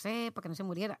hacer, no sé, para que no se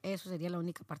muriera. Eso sería la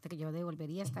única parte que yo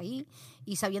devolvería hasta ahí.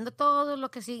 Y sabiendo todo lo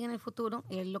que sigue en el futuro,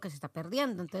 es lo que se está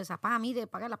perdiendo. Entonces, papá, mire,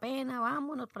 paga la pena,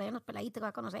 vámonos, por allá unos peladitos que va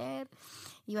a conocer.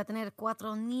 Y va a tener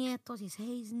 4 nietos y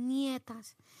 6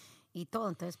 nietas. Y todo,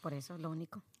 entonces por eso es lo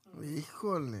único.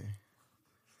 Híjole.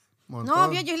 No,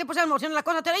 Montón. bien, yo sí le puse emoción a la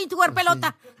cosa. Te ¡ay, tu jugar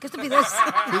pelota! ¡Qué estupidez!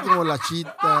 Sí, como la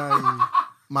chita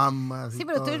y mamas. Sí, y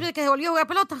pero todo. usted dice que se volvió a jugar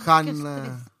pelota. ¡Qué Hanna.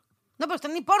 estupidez! No, pero usted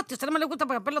no importa, a usted no me le gusta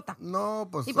jugar pelota. No,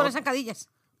 pues Y poner zancadillas.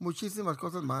 muchísimas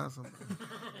cosas más. Hombre.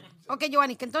 Ok,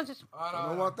 Giovanni, ¿qué entonces?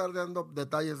 No voy a estar dando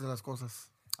detalles de las cosas.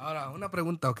 Ahora, una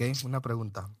pregunta, ¿ok? Una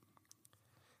pregunta.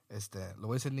 Lo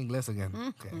voy a decir en inglés again.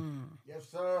 Okay. Yes,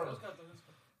 sir.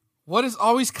 What is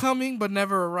always coming but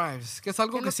never arrives? Que es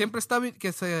algo ¿Qué es que lo siempre está,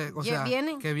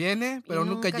 que viene, pero Y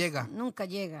nunca llega. Nunca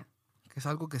llega. Que es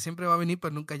algo que siempre va a venir,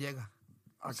 pero nunca llega.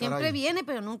 Ah, Siempre caray. viene,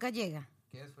 pero nunca llega.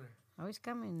 ¿Qué es, Fred? Always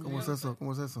coming. ¿Cómo es eso?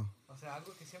 ¿Cómo es eso? O sea,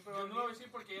 algo que siempre Yo no lo voy a decir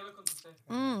porque ya lo contesté.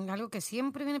 Algo que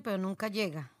siempre viene, pero nunca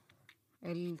llega.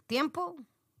 El tiempo.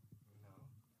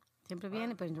 Siempre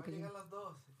viene, pero nunca llega. las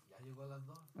dos. Ya llegó a las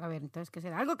dos. A ver, entonces, ¿qué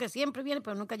será? Algo que siempre viene,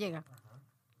 pero nunca llega.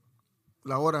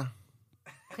 La hora.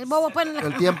 ¿Qué bobo pues?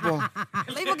 El tiempo.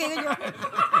 Lo mismo que digo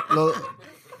yo.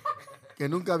 Que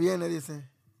nunca viene, dice.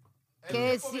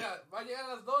 Que El tiempo, va a llegar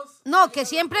a las 2. No, que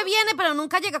siempre viene, pero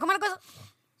nunca llega. ¿Cómo es la cosa?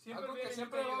 Algo que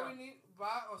siempre va a venir,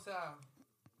 o sea,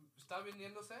 está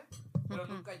viniéndose, pero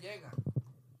nunca llega.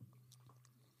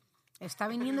 Está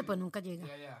viniendo, pero nunca llega.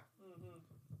 Yeah.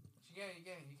 You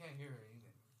can't hear her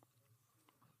either.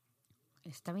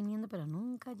 Está viniendo, pero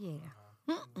nunca llega.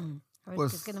 A ver,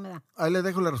 Pues, es que no me da. Ahí les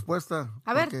dejo la respuesta.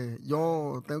 A ver. Porque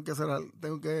yo tengo que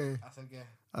 ¿Hacer qué?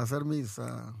 hacer mis...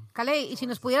 Caley, y si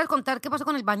nos pudieras contar qué pasó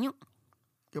con el baño.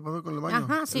 ¿Qué pasó con el baño?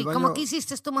 Ajá, sí. El baño, ¿Cómo que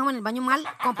hiciste tú, mamá, en el baño mal?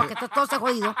 Como para que todo esté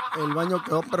jodido. El baño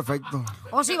quedó perfecto.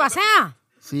 Oh, sí, vacía.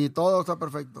 Sí, todo está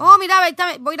perfecto. Oh, mira,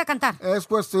 ahorita voy a ir a cantar. Es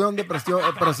cuestión de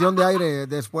presión de aire.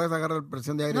 Después agarra la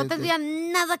presión de aire. ¿No tendría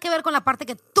nada que ver con la parte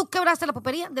que tú quebraste la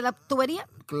de la tubería?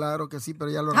 Claro que sí, pero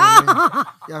ya lo arreglé.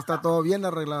 Ya está todo bien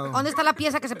arreglado. ¿Dónde está la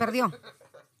pieza que se perdió?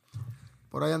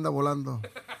 Por ahí anda volando.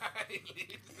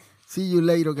 See you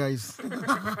later, guys.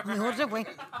 Mejor se fue.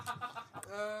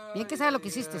 Bien que sabe lo que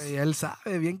hiciste. Y él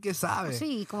sabe, bien que sabe.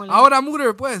 Sí, como el... Ahora,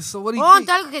 Mutter, pues. So what do you Oh, think?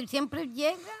 algo que siempre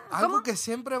llega. Algo ¿Cómo? que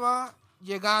siempre va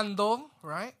llegando,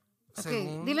 right?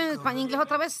 Okay. Dile en español, inglés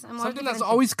otra vez. Something that's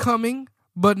always coming,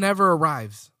 but never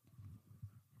arrives.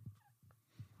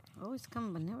 Always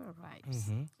come, but never arrives.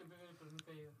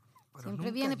 Pero Siempre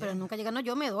nunca viene, pero llega. nunca llega. No,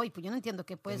 yo me doy, pues yo no entiendo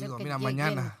qué puede Te ser digo, que mira, llegue.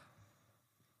 mañana.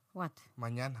 What?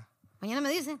 Mañana. Mañana me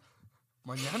dice.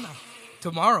 Mañana.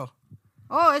 Tomorrow.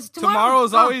 Oh, it's tomorrow.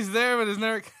 Tomorrow's Oh, always there, but it's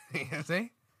never.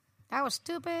 ¿Sí? that was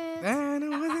stupid.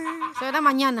 O Eso era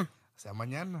mañana. sea,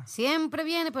 mañana. Siempre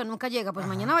viene, pero nunca llega. Pues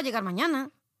mañana va a llegar mañana.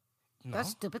 No.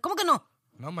 That's stupid. ¿Cómo que no?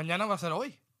 No, mañana va a ser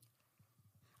hoy.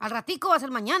 Al ratico va a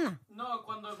ser mañana. No,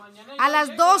 cuando mañana A las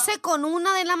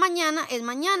 12:01 de la mañana es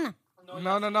mañana.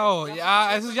 No.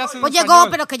 Ya, eso ya se Pues llegó,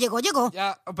 pero que llegó.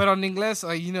 Ya, pero en inglés,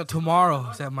 tomorrow,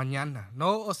 o sea, mañana.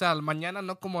 No, o sea, mañana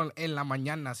no como en la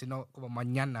mañana, sino como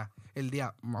mañana, el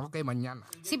día. Ok, mañana.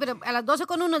 Sí, pero a las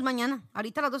 12:01 es mañana.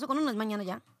 Ahorita a las 12:01 es mañana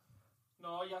ya.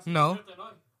 No, ya se No. convierte en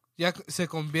hoy. Ya se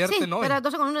convierte Sí, en hoy. pero a las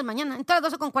 12:01 es mañana. Entonces a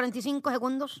las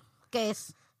 12:45 ¿qué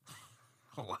es?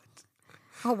 What?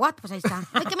 Oh, what? Pues ahí está.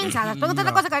 Ay, qué mensadas. Pregúntale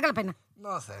otra cosa que valga la pena.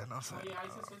 No sé. Oye, hay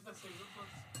 60 segundos.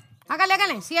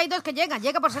 Hágale. Sí, hay dos que llegan.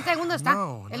 Llega por 60 segundos, está.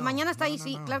 No, El no, mañana está no, ahí, no,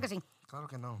 sí. no. Claro que sí. Claro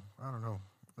que no. I don't know.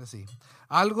 Let's see.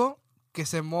 Algo que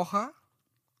se moja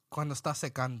cuando está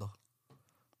secando.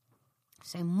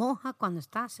 Se moja cuando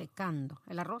está secando.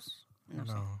 ¿El arroz? No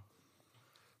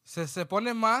sé. Se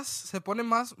pone más,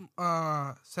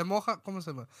 se moja, ¿cómo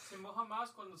se llama? Se moja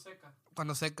más cuando seca.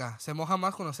 Cuando seca. Se moja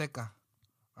más cuando seca.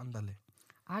 Ándale.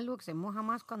 Algo que se moja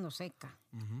más cuando seca.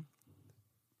 Ujú.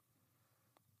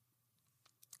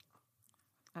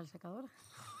 ¿La secadora?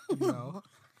 No.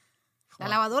 ¿La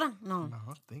lavadora? No.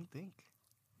 No, think.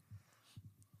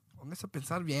 Póngase a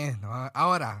pensar bien. ¿No?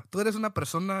 Ahora, tú eres una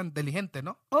persona inteligente,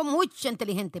 ¿no? Oh, muy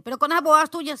inteligente. Pero con esas bobadas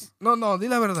tuyas. No, di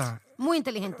la verdad. Muy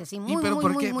inteligente, sí. Muy, pero muy,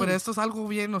 ¿por muy, qué? muy. Pero esto es algo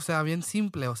bien, o sea, bien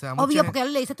simple, o sea, mucha Obvio, gente- porque ya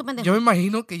lo leíste tu pendejo. yo me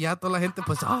imagino que ya toda la gente,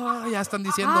 pues, ya están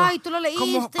diciendo. Ay, tú lo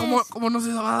leíste. ¿Cómo no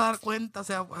se va a dar cuenta? O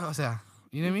sea,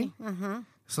 you know what I mean? Ajá.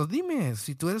 So, dime,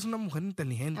 si tú eres una mujer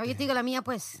inteligente. Oye, te digo la mía,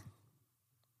 pues.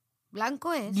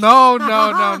 Blanco es. No.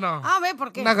 A ver,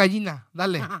 ¿por qué? Una gallina,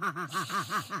 dale.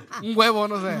 Un huevo,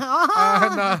 no sé. No.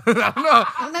 No.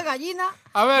 Una gallina.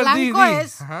 A ver, Blanco di.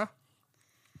 es. Ajá.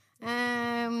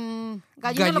 Gallina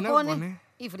Gallina lo lo pone, pone.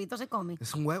 y frito se come.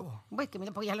 Es un huevo. Pues que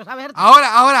mira, porque ya lo sabes.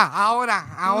 Ahora.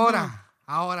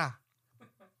 ¿Ahora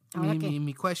qué?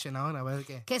 Mi question, ahora, a ver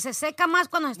qué. Que se seca más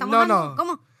cuando se está No, mojando. no.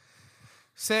 ¿Cómo?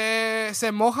 Se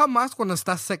moja más cuando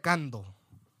está secando.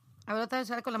 A ver, otra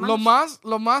vez, con la mano.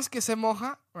 Lo más que se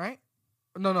moja, right?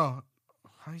 No. How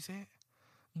do you say it?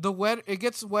 It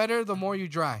gets wetter the more you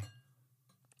dry.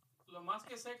 Lo más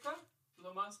que seca,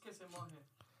 lo más que se moje.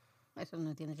 Eso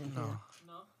no tiene sentido.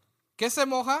 ¿No? ¿Qué se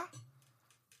moja?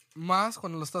 Más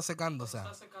cuando lo está secando, o sea.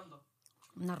 Está secando.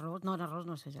 Un arroz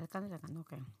no se seca,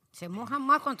 ok. Se moja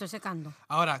más cuando estoy secando.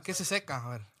 Ahora, ¿qué se seca? A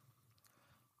ver.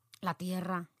 La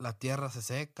tierra. La tierra se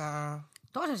seca.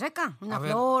 Todo se seca. A Una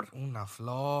ver, flor. Una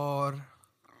flor.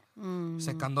 Mm,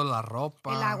 Secando la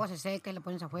ropa. el agua se seca y la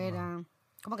pones afuera.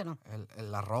 ¿Cómo que no?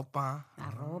 La ropa.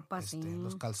 La ropa, sí.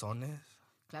 Los calzones.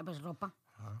 Claro, pues ropa.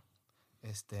 Una-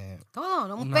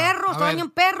 Todo. Un perro. a Está ver, bañando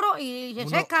un perro y se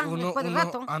seca después de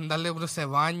rato. Ándale, uno se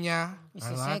baña. Y se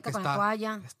 ¿verdad? seca Que con la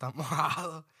toalla. Está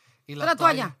mojado. Y ¿Una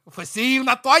toalla? Pues sí,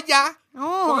 una toalla.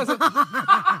 No.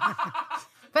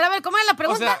 Pero a ver, ¿cómo es la O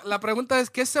pregunta? sea, la pregunta es,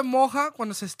 ¿qué se moja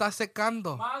cuando se está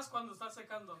secando? Más cuando está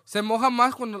secando. Se moja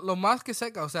más cuando lo más que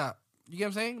seca. O sea, you get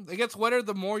what I'm saying? It gets wetter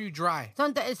the more you dry.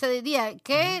 Se diría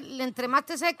que entre más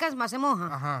te secas, más se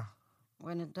moja. Ajá.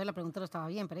 Bueno, entonces la pregunta no estaba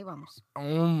bien, pero ahí vamos.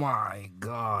 Oh my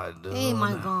God. Oh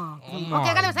my God. Oh Ok,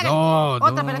 hágale. God,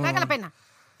 Otra, pero que valga la pena.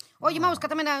 Oye, me busca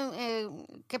también,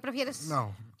 ¿qué prefieres?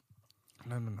 No.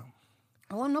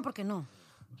 Oh, no, ¿por qué no?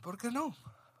 ¿Por qué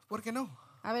no?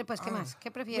 A ver, pues, ¿qué más? ¿Qué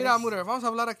prefieres? Mira, Mure, vamos a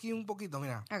hablar aquí un poquito,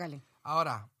 mira. Hágale.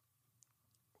 Ahora,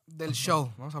 del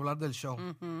show. Vamos a hablar del show,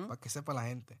 para que sepa la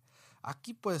gente.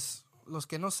 Aquí, pues, los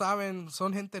que no saben,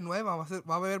 son gente nueva.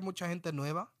 Va a haber mucha gente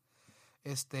nueva.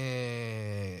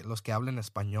 Los que hablen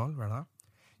español, ¿verdad?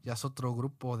 Ya es otro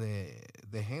grupo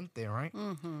de gente, right?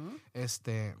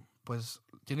 Pues,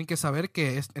 tienen que saber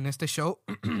que en este show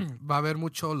va a haber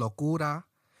mucho locura,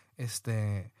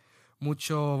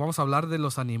 vamos a hablar de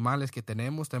los animales que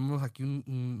tenemos. Tenemos aquí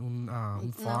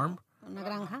un farm. Una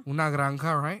granja. Una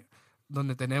granja, right?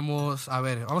 Donde tenemos, a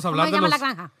ver, vamos a ¿Cómo hablar se de llama los la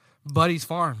granja? Buddy's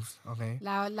Farms, okay.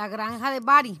 La granja de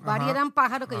Buddy. Buddy era un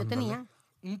pájaro que yo tenía.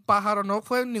 Un pájaro, no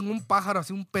fue ningún pájaro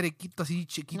así, un periquito así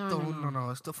chiquito.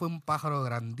 No. Esto fue un pájaro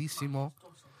grandísimo.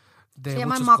 Se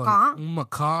llama macaw. Un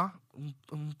macaw.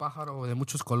 Un pájaro de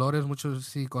muchos colores. Muchos,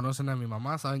 si conocen a mi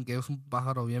mamá, saben que es un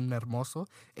pájaro bien hermoso.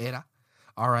 Era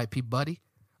R.I.P. Buddy.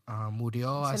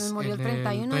 Murió Se nos murió el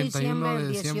 31 de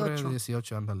diciembre del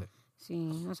 18, ándale. Sí,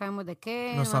 no sabemos de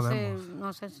qué. No sabemos.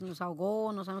 No sé si nos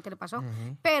ahogó, no sabemos qué le pasó.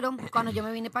 Pero cuando yo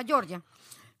me vine para Georgia,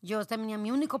 yo tenía mi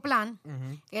único plan,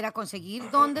 era conseguir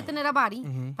dónde tener a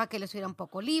Buddy para que él estuviera un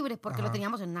poco libre, porque lo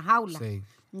teníamos en una jaula. Sí.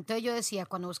 Entonces yo decía,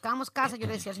 cuando buscábamos casa, yo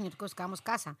le decía al señor que buscábamos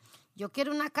casa. Yo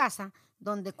quiero una casa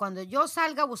donde cuando yo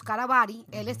salga a buscar a Buddy,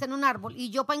 él esté en un árbol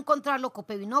y yo para encontrarlo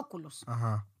ocupé binóculos.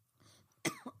 Ajá.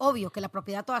 Obvio que la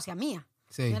propiedad toda sea mía.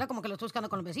 Sí. No era como que lo estoy buscando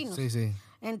con los vecinos. Sí.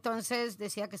 Entonces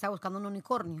decía que estaba buscando un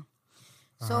unicornio.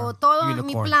 Todo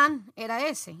mi plan era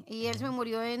ese. Y él se me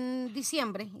murió en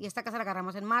diciembre y esta casa la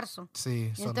agarramos en marzo.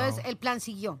 Sí. Entonces el plan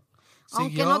siguió. Siguió,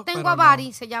 aunque no tengo a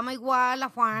Buddy, se llama igual la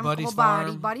farm Buddy's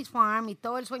como Buddy's Farm, y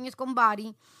todo el sueño es con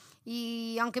Buddy.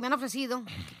 Y aunque me han ofrecido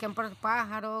que un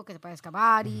pájaro, que se parezca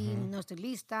a Buddy, no estoy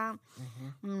lista,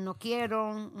 no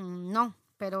quiero, no.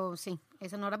 Pero sí,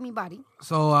 ese no era mi Buddy.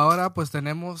 So, ahora pues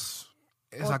tenemos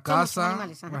esa casa,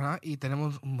 animales, ¿verdad? Y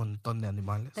tenemos un montón de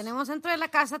animales. Tenemos dentro de la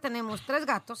casa, tenemos 3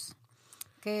 gatos,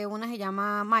 que una se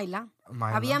llama Mayla.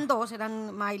 Habían 2,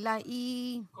 eran Mayla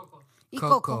y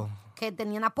Coco, que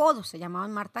tenían apodos, se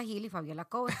llamaban Marta Gil y Fabiola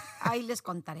Cove. Ahí les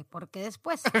contaré por qué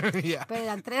después. Yeah. Pero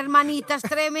eran 3 hermanitas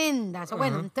tremendas.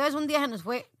 Bueno, entonces un día se nos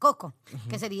fue Coco,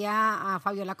 que sería a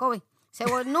Fabiola Cove.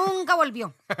 Nunca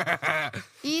volvió.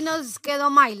 Y nos quedó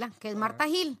Mayla, que es Marta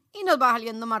Gil. Y nos va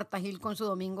saliendo Marta Gil con su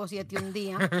domingo 7 un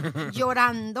día,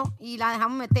 llorando. Y la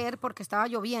dejamos meter porque estaba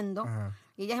lloviendo.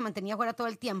 Y ella se mantenía fuera todo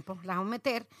el tiempo. La dejamos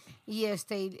meter y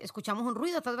escuchamos un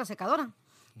ruido atrás de la secadora.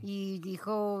 Y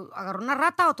dijo, ¿agarró una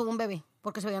rata o tuvo un bebé?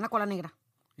 Porque se veía una cola negra.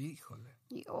 Híjole.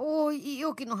 Y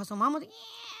que nos asomamos.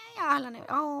 A la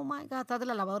negra. Oh, my God, atrás de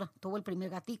la lavadora. Tuvo el primer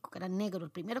gatico, que era negro,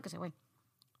 el primero que se fue.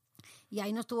 Y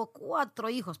ahí nos tuvo 4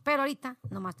 hijos. Pero ahorita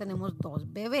nomás tenemos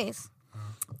 2 bebés.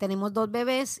 Tenemos 2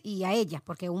 bebés y a ella,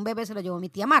 porque un bebé se lo llevó mi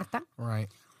tía Marta.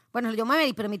 Right. Bueno, se lo llevó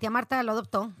Mary, pero mi tía Marta lo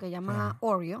adoptó, que se llama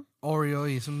Oreo. Oreo,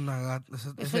 y es una gata.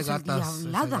 Ese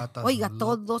gata. Oiga,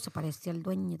 todo se parecía al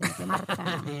dueño de mi tía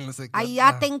Marta. Ahí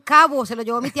en Cabo, se lo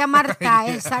llevó mi tía Marta.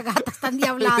 Esa gata está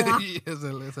endiablada.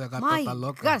 Esa gata está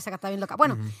loca. Claro, esa gata está bien loca.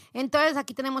 Bueno, entonces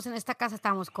aquí tenemos en esta casa,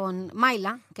 estamos con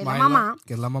Mayla, que es la mamá.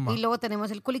 Y luego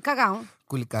tenemos el Culicagao,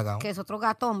 que es otro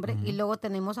gato hombre. Y luego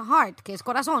tenemos a Heart, que es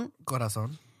Corazón.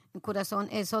 Corazón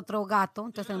es otro gato.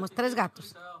 Entonces tenemos 3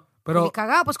 gatos. Pero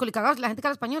Culicagao, pues Culicagao, la gente que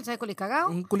habla español sabe Culicagao.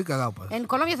 Un culicagao, pues. En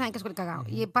Colombia saben que es Culicagao.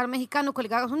 Y para el mexicano,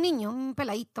 Culicagao es un niño, un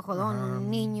peladito, jodón,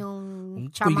 un niño,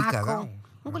 un chamaco. Culicagao.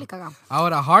 Un Culicagao.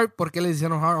 Ahora, Heart, ¿por qué le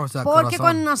hicieron Heart? O sea, porque corazón.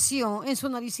 cuando nació, en su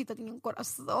naricita tiene un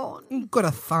corazón. Un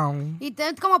corazón. Y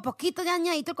tiene como poquito de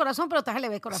añadito el corazón, pero todavía se le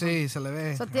ve corazón. Sí, se le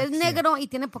ve. O sea, es negro y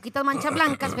tiene poquitas manchas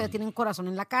blancas, pero tiene un corazón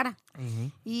en la cara.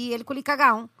 Y el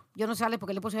Culicagao, yo no sé por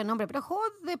qué le puse el nombre, pero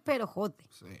jode.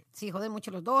 Sí, jode mucho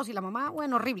los dos y la mamá,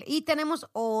 bueno, horrible. Y tenemos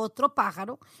otro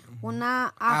pájaro, una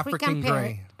African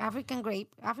Parrot. African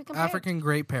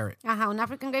Great Parrot. Ajá, una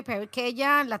African Great Parrot, que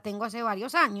ella la tengo hace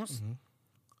varios años.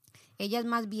 Ella es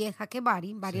más vieja que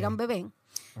Bari. Bari era un bebé.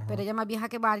 Pero ella es más vieja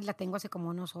que Bari. La tengo hace como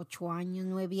unos 8 años,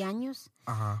 9 años.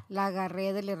 La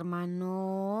agarré del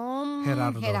hermano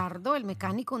Gerardo, el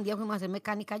mecánico. Un día fuimos a hacer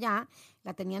mecánica allá.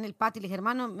 La tenía en el patio. Y le dije,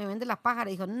 hermano, ¿me vende la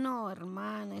pájara? Y dijo, no,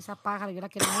 hermana, esa pájara yo la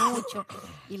quiero mucho.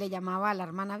 Y le llamaba a la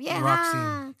hermana vieja. Roxy.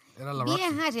 Era la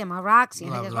vieja, Roxy. se llama Roxy.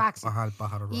 Ella es Roxy. Ajá, el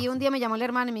pájaro Roxy. Y un día me llamó el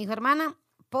hermano y me dijo, hermana,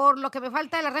 por lo que me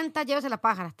falta de la renta, llévese la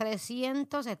pájara.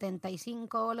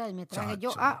 $375 me traje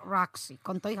yo a Roxy,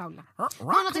 con todo y jaula. No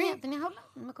tenía jaula,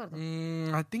 no me acuerdo.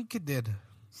 I think it did.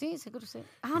 Sí, seguro sí.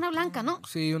 Una blanca, ¿no?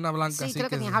 Sí, una blanca. Sí, creo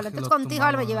que tenía jaula. Entonces con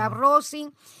Tijabla me llevé a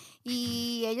Rosy.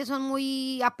 Y ellos son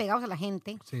muy apegados a la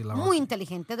gente, sí, muy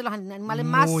inteligentes, de los animales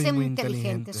más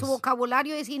inteligentes. Su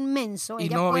vocabulario es inmenso.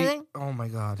 Y oh my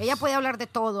God. Ella puede hablar de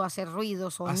todo, hacer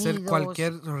ruidos, sonidos. Hacer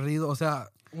cualquier ruido, o sea,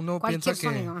 uno cualquier piensa que...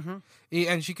 sonido, ajá.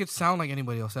 And she could sound like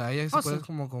anybody, o sea, ella se puede sí.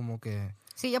 como que...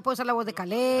 Sí, ella puede usar la voz de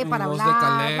Calais para voz hablar, de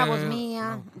Calais, la voz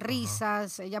mía,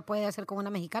 risas. Ella puede hacer como una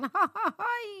mexicana.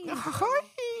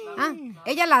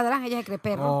 Ella ladra, ella se cree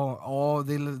perro.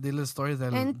 Dile stories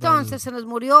del... Entonces se nos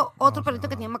murió otro perrito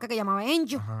que teníamos acá que llamaba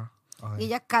Angel. Ajá. Y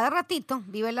ella cada ratito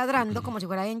vive ladrando como si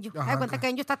fuera Angel. Se da cuenta que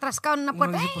Angel está atrascado en una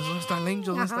puerta. Dice, pues, ¿dónde está el Angel?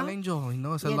 ¿Dónde está el Angel? Y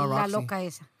no, esa es la Roxy. La loca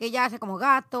esa. Ella hace como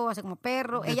gato, hace como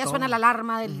perro. Ella suena la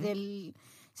alarma del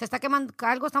se está quemando,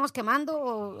 algo estamos quemando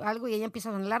o algo y ella empieza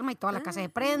a sonar la alarma y toda la casa se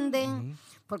prende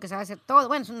porque sabe hacer todo.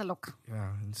 Bueno, es una loca.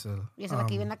 Y esa es la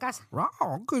que vive en la casa.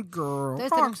 Good girl.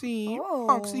 Entonces,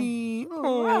 Roxy.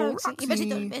 Y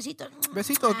besitos.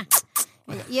 Besitos.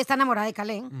 Y está enamorada de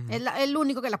Calais. Es el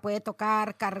único que la puede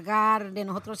tocar, cargar. De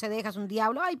nosotros se deja, es un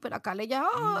diablo. Ay, pero a Calais ya,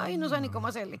 no sé ni cómo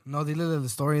hacerle. No, dile la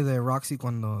story de Roxy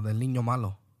del niño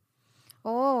malo.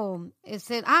 Un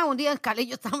día Calais y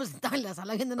yo estábamos sentados en la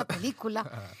sala viendo una película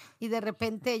y de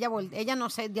repente ella no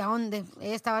sé de dónde,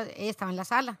 ella estaba en la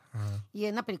sala y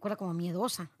es una película como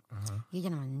miedosa y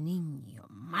ella no, niño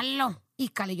malo, y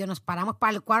Calais y yo nos paramos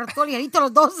para el cuarto ligerito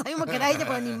los dos, sabíamos que era ella,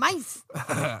 pero ni más.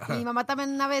 Y mi mamá también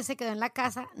una vez se quedó en la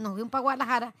casa, nos fuimos para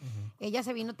Guadalajara, ella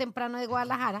se vino temprano de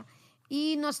Guadalajara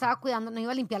y nos estaba cuidando, nos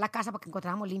iba a limpiar la casa para que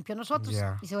encontráramos limpio nosotros.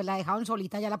 Y se la dejaron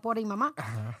solita ya la pobre mi mamá.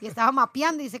 Y estaba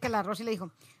mapeando y dice que la Rosy le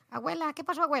dijo, abuela, ¿qué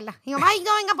pasó, abuela? Y mi mamá, ay,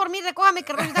 no, venga por mí, recójame,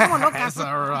 que Rosy está como loca.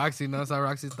 Esa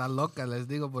Roxy está loca, les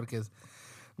digo, porque es,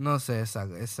 no sé, esa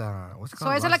esa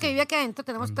es la que vive aquí adentro.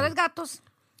 Tenemos 3 gatos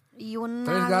y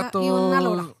una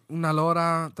lora. Una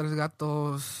lora, 3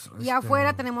 gatos. Y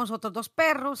afuera tenemos otros 2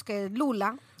 perros, que es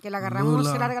Lula, que la agarramos,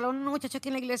 se la regaló un muchacho aquí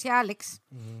en la iglesia, Alex.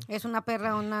 Es una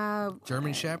perra, una...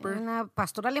 German Shepherd. Una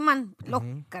pastor alemán.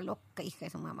 Loca, hija de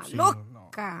su mamá. Sí,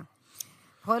 loca.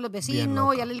 Joder, los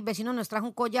vecinos, ya el vecino nos trajo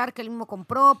un collar que él mismo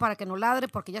compró para que no ladre,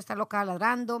 porque ella está loca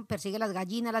ladrando, persigue las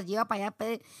gallinas, las lleva para allá,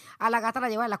 a la gata la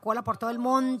lleva de la cola por todo el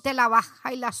monte, la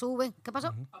baja y la sube. ¿Qué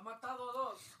pasó?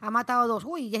 Ha matado 2.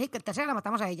 Uy, ya dije que el tercero la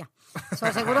matamos a ella.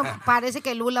 Seguro parece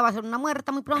que Lula va a ser una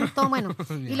muerta muy pronto. Bueno,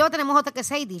 y luego tenemos otra que es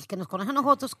Sadie, que nos conoce a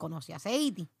nosotros, conoce a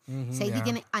Sadie. Sadie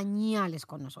tiene añales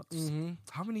con nosotros.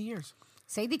 How many years?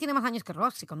 Sadie tiene más años que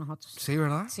Roxy con nosotros. Sí,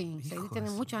 ¿verdad? Sí, Sadie tiene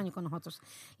muchos años con nosotros.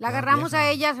 La agarramos a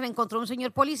ella, se la encontró un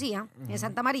señor policía en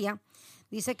Santa María.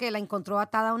 Dice que la encontró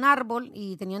atada a un árbol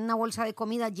y tenía una bolsa de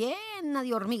comida llena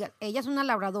de hormigas. Ella es una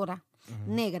labradora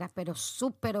negra, pero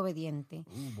súper obediente.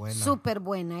 Súper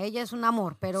buena. Ella es un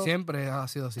amor, pero... Siempre ha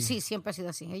sido así. Sí, siempre ha sido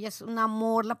así. Ella es un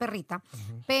amor, la perrita.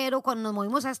 Pero cuando nos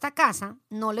movimos a esta casa,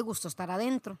 no le gustó estar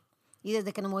adentro. Y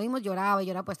desde que nos movimos lloraba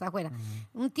por estar afuera.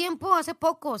 Un tiempo, hace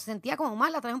poco, se sentía como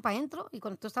mal, la trajeron para adentro. Y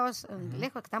cuando tú estabas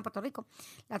lejos, que estaba en Puerto Rico,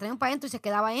 la trajeron para adentro y se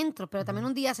quedaba adentro. Pero también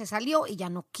un día se salió y ya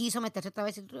no quiso meterse otra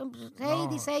vez.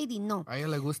 Sadie, no. A ella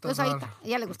le gusta. Entonces,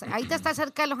 ella le gusta. Ahí está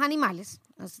cerca de los animales,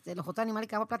 de los otros animales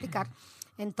que vamos a platicar.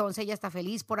 Entonces ella está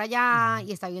feliz por allá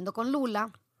y está viviendo con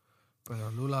Lula.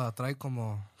 Pero Lula la trae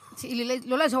como... Sí,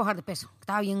 Lula hizo bajar de peso.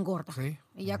 Estaba bien gorda. Sí.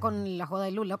 Y ya con la joda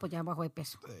de Lula, pues ya bajó de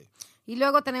peso. Sí. Y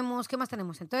luego tenemos, ¿qué más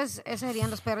tenemos? Entonces, esos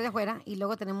serían los perros de afuera. Y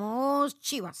luego tenemos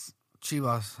chivas.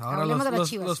 Ahora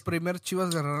los primeros chivas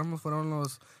que agarramos fueron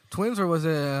los twins, ¿o was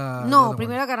it, no,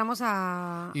 primero agarramos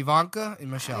a... Ivanka y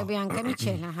Michelle. Bianca y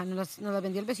Michelle. Ajá, nos las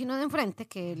vendió el vecino de enfrente,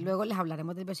 que luego les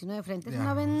hablaremos del vecino de enfrente. Es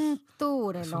una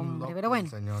aventura el hombre. Pero bueno,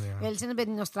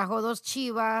 él nos trajo 2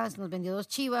 chivas, nos vendió 2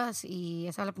 chivas y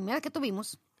esa es la primera que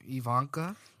tuvimos.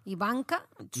 Ivanka,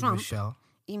 Trump.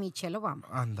 Y Michelle Obama.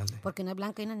 Ándale. Porque una es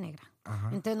blanca y una es negra. Ajá.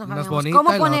 Entonces no sabíamos sabíamos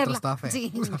cómo ponerla.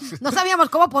 Sí, no sabíamos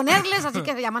cómo ponerles, así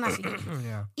que se llaman así.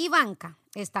 Ivanka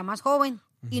está más joven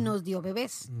y nos dio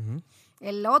bebés.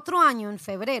 El otro año, en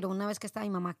febrero, una vez que estaba mi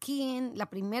mamá aquí, la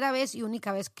primera vez y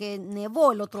única vez que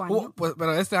nevó el otro año. Pues,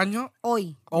 pero este año.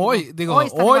 Hoy.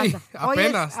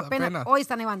 Apenas. Hoy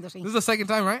está nevando, sí. This is the second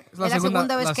time, right? Es la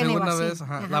segunda vez que neva, vez, sí.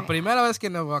 La primera vez que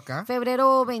nevó acá.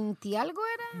 ¿Febrero 20 algo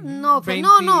era? No,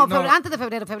 antes de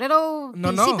febrero.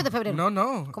 Principios de febrero.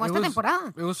 No. Como esta temporada.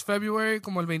 It was February,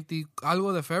 como el 20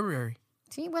 algo de February.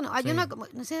 Sí, bueno, hay una,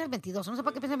 no sé, el 22, no sé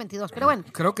por qué piensa el 22, pero bueno.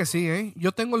 Creo que sí, ¿eh?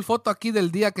 Yo tengo el foto aquí del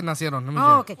día que nacieron.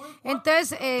 Ok.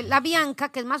 Entonces, la Bianca,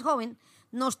 que es más joven,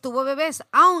 nos tuvo bebés,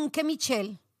 aunque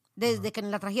Michelle, desde que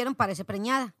nos la trajeron, parece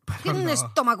preñada. Tiene un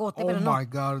estomagote, pero no. Oh, my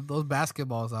God, 2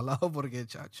 basketballs al lado, porque,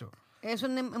 chacho. Es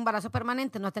un embarazo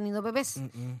permanente, no ha tenido bebés.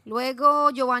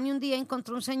 Luego, Giovanni un día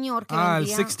encontró un señor que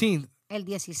vendía... el 16th. el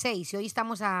 16 y hoy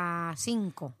estamos a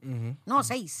 5. No,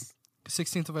 6.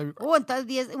 16th of February. Entonces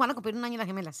 10, van a cumplir un año las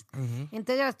gemelas.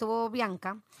 Entonces ya estuvo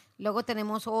Bianca. Luego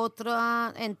tenemos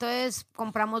otra. Entonces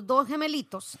compramos 2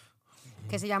 gemelitos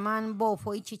que se llaman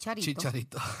Bofo y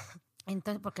Chicharito.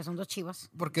 Entonces, porque son 2 chivas.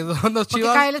 Porque son 2 chivas.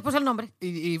 Porque Cae les puso el nombre.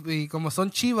 Y como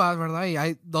son chivas, ¿verdad? Y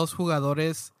hay 2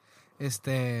 jugadores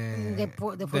de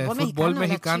fútbol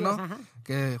mexicano chivas,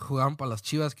 que jugaban para las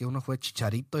chivas, que uno fue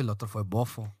Chicharito y el otro fue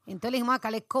Bofo. Entonces le dijimos a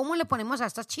Cale, ¿cómo le ponemos a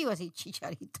estas chivas? Y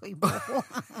Chicharito y Bofo.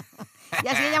 Y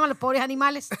así le llaman los pobres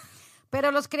animales. Pero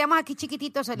los criamos aquí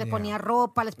chiquititos, se les ponía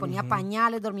ropa, les ponía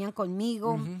pañales, dormían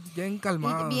conmigo. Bien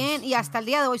calmados. Y hasta el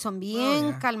día de hoy son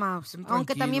bien calmados. Bien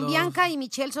aunque también tranquilos. Bianca y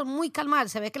Michelle son muy calmadas.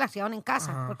 Se ve que las criaban en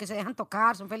casa porque se dejan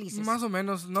tocar, son felices. Más o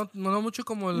menos, no mucho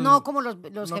como el... No como los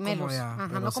no gemelos.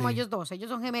 como No como sí. ellos dos. Ellos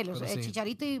son gemelos. Pero sí.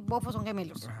 Chicharito y Bofo son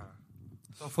gemelos.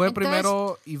 So, fue Entonces,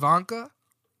 primero Ivanka,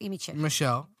 Y Michelle.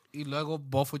 Michelle, y luego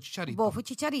Bofo y Chicharito. Bofo y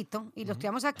Chicharito. Y los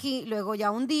criamos aquí. Luego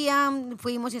ya un día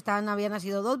fuimos y habían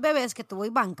nacido 2 bebés que tuvo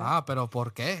Ivanka. Ah, pero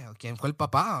 ¿por qué? ¿Quién fue el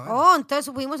papá?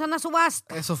 Entonces fuimos a una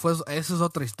subasta. Eso es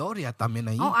otra historia también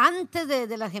ahí. Antes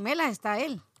de las gemelas está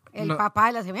él. El papá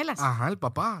de las gemelas. Ajá, el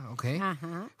papá, ok.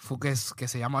 Ajá. Fue que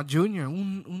se llama Junior.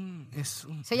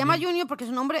 Se llama Junior porque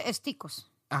su nombre es Ticos.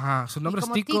 Ajá, su nombre Y es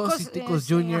como Ticos y Ticos, Ticos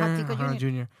sí, Junior. ajá, Ticos Ajá, Junior.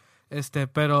 Junior.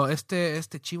 Pero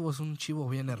este chivo es un chivo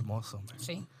bien hermoso, man.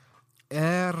 Sí.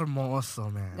 Hermoso,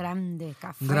 man. Grande,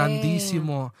 café.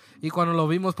 Grandísimo. Y cuando lo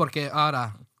vimos, porque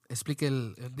ahora,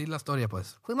 di la historia,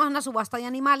 pues. Fuimos a una subasta de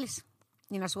animales.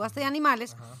 Y en la subasta de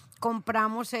animales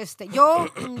compramos Yo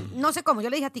no sé cómo, yo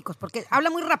le dije a Ticos, porque habla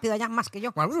muy rápido allá, más que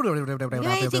yo.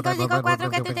 Ay, chicos, 4,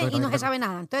 y no se sabe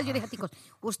nada. Entonces yo le dije a Ticos,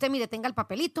 usted mire, tenga el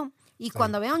papelito y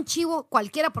cuando vea un chivo,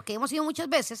 cualquiera, porque hemos ido muchas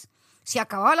veces, se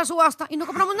acababa la subasta y no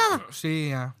compramos nada.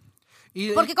 Sí, ya.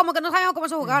 Porque como que no sabíamos cómo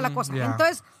se jugaba la cosa. ya.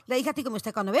 Entonces le dije a Ticos,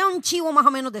 usted cuando vea un chivo más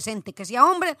o menos decente, que sea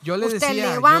hombre,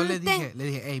 usted le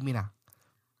dije, hey, mira.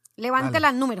 Levántela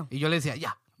al número. Y yo le decía,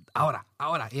 ya, ahora.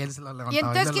 Y él se lo levantaba. Y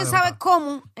entonces, quién sabe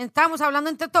cómo, estábamos hablando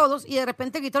entre todos y de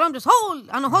repente gritó el hombre, ¡oh!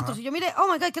 A nosotros. Y yo, mire,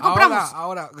 oh my God, ¿qué compramos?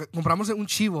 Ahora, compramos un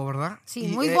chivo, ¿verdad? Sí,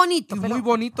 muy bonito. Pero... Muy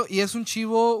bonito y es un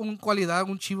chivo,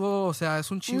 o sea,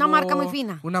 es un chivo. Una marca muy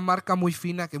fina. Una marca muy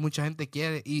fina que mucha gente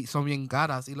quiere y son bien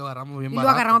caras y lo agarramos bien barato. Y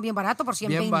lo agarramos bien barato por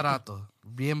 120.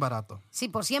 Bien barato. Sí,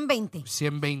 por 120.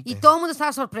 120. Y todo el mundo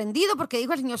estaba sorprendido porque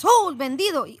dijo el señor, ¡oh!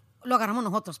 Vendido. Y lo agarramos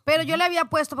nosotros. Pero yo le había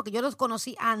puesto, porque yo los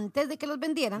conocí antes de que los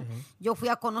vendieran, yo fui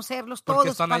a conocerlos Porque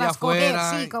todos están para allá escoger,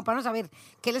 afuera. sí, como para no saber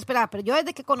qué le esperaba. Pero yo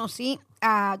desde que conocí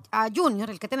a Junior,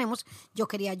 el que tenemos, yo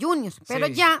quería Junior. Pero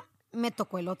Sí. ya me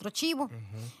tocó el otro chivo.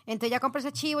 Entonces ya compré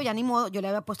ese chivo, ya ni modo, yo le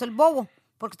había puesto el bobo.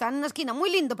 Porque estaba en una esquina muy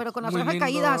lindo, pero con las Muy orejas lindo,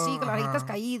 caídas así, con las ajá. orejitas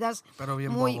caídas. Pero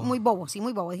bien muy, bobo. muy bobo, sí,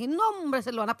 muy bobo. Dije, no, hombre,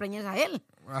 se lo van a preñar a él.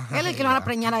 Ajá, Él es el que lo van a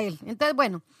preñar a él. Entonces,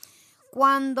 bueno,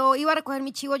 cuando iba a recoger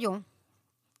mi chivo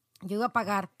yo iba a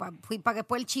pagar, pagué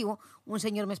por el chivo, un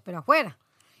señor me esperó afuera.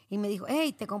 Y me dijo,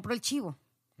 hey, te compro el chivo.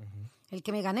 El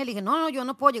que me gané, le dije, no, yo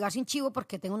no puedo llegar sin chivo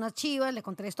porque tengo unas chivas, le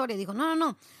conté la historia. Y dijo,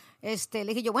 no. Le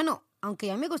dije yo, bueno, aunque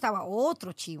a mí me gustaba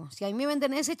otro chivo, si a mí me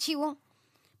venden ese chivo,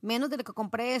 menos de lo que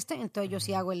compré entonces yo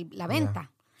sí hago la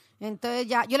venta. Entonces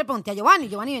ya, yo le pregunté a Giovanni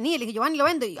venía, le dije, Giovanni, ¿lo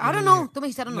vendo? Y ahora no, tú me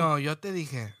dijiste, ahora no. No, yo te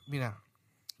dije, mira,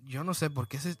 yo no sé por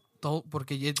qué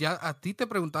porque ya a ti te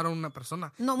preguntaron una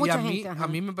persona. No, y mucha a mí, gente, ajá. a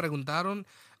mí me preguntaron,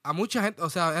 a mucha gente, o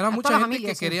sea, era A mucha toda la gente familia,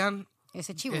 que sí. querían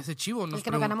Ese chivo. el que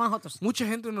nos ganamos nosotros. Mucha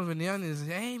gente nos venían y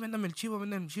decía, hey, véndame el chivo.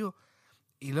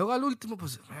 Y luego al último,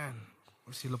 pues, man,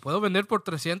 si lo puedo vender por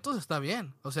 300, está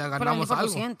bien. O sea, ganamos por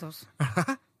algo. 200.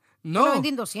 No. Yo lo vendí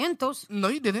en 200. No,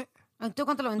 you didn't. ¿Tú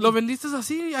cuánto lo vendí? Lo vendiste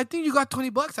así, I think you got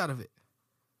 $20 out of it.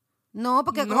 No,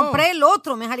 porque No. compré el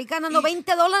otro. Me salí ganando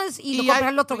 $20 y lo compré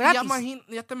el otro gratis.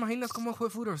 Ya te imaginas cómo fue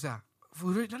Fooder. O sea,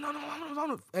 Fooder, no,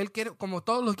 vamos. Él quiere, como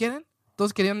todos lo quieren,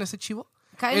 todos querían ese chivo.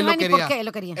 Él lo ¿Por quería. qué él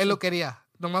lo quería? Él lo quería.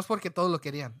 Nomás porque todos lo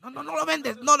querían. No lo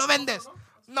vendes. No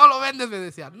lo vendes, me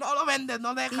decía. No lo vendes,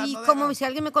 no dejas. Y no como dejas. si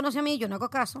alguien me conoce a mí, yo no hago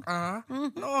caso. Ajá.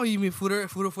 No, y mi Fooder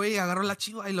fue y agarró la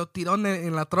chiva y lo tiró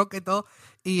en la troca y todo.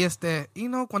 Y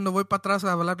no, cuando voy para atrás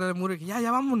a hablarle de Muro, ya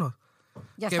vámonos.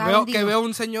 Ya Que está veo, vendido. que veo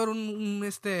un señor,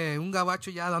 un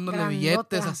gabacho ya dándole Grandote,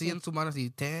 billetes así. así en su mano,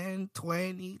 así 10,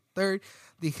 20, 30.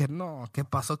 Dije, no, ¿qué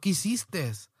pasó? ¿Qué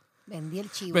hiciste? Vendí el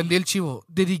chivo. Vendí el chivo.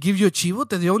 ¿Did he give you a chivo?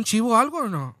 ¿Te dio un chivo o algo o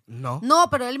no? No. No,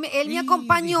 pero él me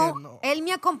acompañó. dije, no. Él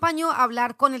me acompañó a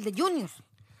hablar con el de Junior.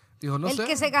 Dijo, no el sé.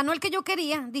 que se ganó el que yo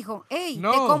quería, dijo, hey,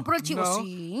 No, te compro el chivo. no.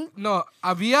 Sí. No,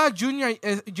 había Junior.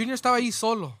 Junior estaba ahí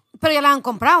solo. Pero ya la han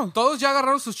comprado. Todos ya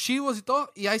agarraron sus chivos y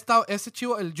todo. Y ahí estaba, ese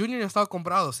chivo, el Junior ya estaba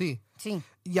comprado, sí. Sí.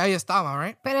 Y ahí estaba,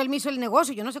 right? Pero él me hizo el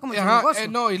negocio, yo no sé cómo hizo el negocio.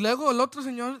 No, y luego el otro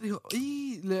señor dijo,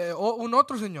 un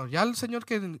otro señor, ya el señor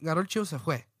que agarró el chivo se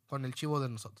fue con el chivo de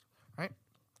nosotros, right?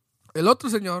 El otro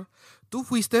señor, tú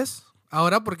fuiste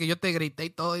ahora porque yo te grité y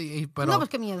todo, pero... No, pues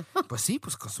qué miedo. Pues sí,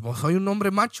 pues como soy un hombre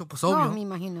macho, pues obvio. No, me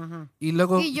imagino, ajá. Y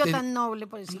luego... Y yo tan noble,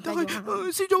 pobrecita.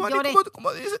 Sí, Giovanni, Lloré.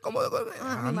 como dice,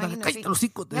 me imagino, cállate sí. los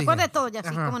hocicos. Me acuerdo de todo ya,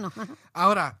 sí, cómo no.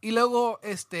 Ahora, y luego,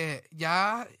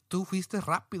 ya tú fuiste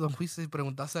rápido, fuiste y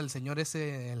preguntaste al señor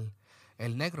ese,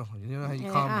 el negro. You know how you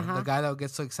call him, the guy that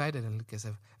gets so excited. Es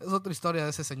otra historia de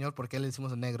ese señor, porque le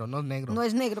decimos el negro, no es negro. No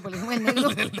es negro, pero le decimos el negro.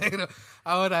 El negro.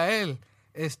 Ahora él...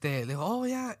 le dijo,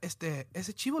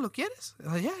 ¿ese chivo lo quieres?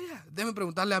 Ya, déjame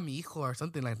preguntarle a mi hijo or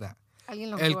something like that.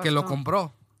 El que lo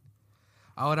compró.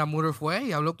 Ahora Mutter fue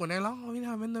y habló con él,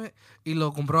 mira, véndeme. Y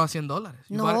lo compró a $100.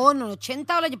 No,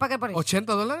 $80 yo pagué por eso.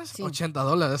 ¿$80? Sí.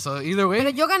 $80, so either way. Pero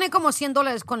yo gané como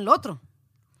 $100 con el otro.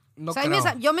 No o sea,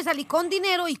 creo. yo me salí con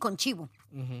dinero y con chivo.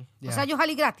 O sea, yo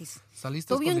salí gratis.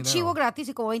 Saliste Tuve con un dinero. chivo gratis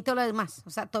y como $20 más. O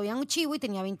sea, todavía un chivo y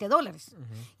tenía $20.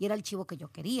 Y era el chivo que yo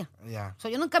quería. Yeah. O sea,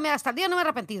 yo nunca hasta el día no me he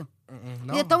arrepentido.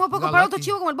 No, Y de todo modo puedo comprar otro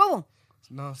chivo como el bobo.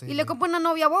 No, sí, Y le compré una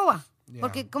novia boba. Yeah.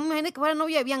 Porque como me imagínate que fuera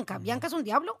novia de Bianca. ¿Bianca es un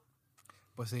diablo?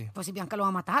 Pues sí. Pues si Bianca lo va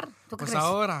a matar. ¿Tú qué Pues crees?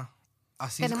 ahora,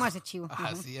 así Tenemos a ese chivo.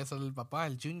 Así es el papá,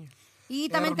 el junior. Y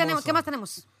también tenemos, ¿qué más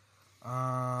tenemos?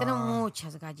 Tenemos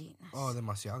muchas gallinas.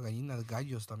 Demasiadas gallinas,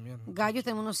 gallos también. Gallos,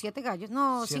 tenemos unos 7 gallos.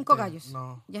 No, 7, 5 gallos.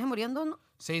 no. ¿Ya se murieron dos, no?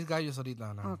 6 gallos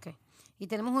ahorita, no. Ok. Y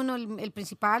tenemos uno, el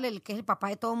principal, el que es el papá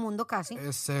de todo el mundo casi.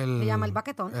 Es Se llama el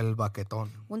baquetón. El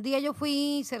baquetón. Un día yo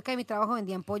fui, cerca de mi trabajo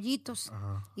vendían pollitos.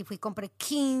 Y fui y compré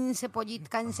 15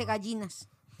 gallinas.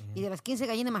 Y de las 15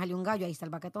 gallinas me salió un gallo, ahí está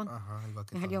el baquetón. Ajá, el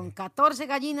baquetón. Me salieron 14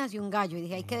 gallinas y un gallo. Y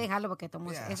dije, hay que dejarlo porque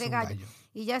tomamos ese gallo.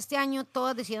 Y ya este año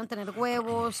todas decidieron tener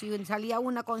huevos. Y salía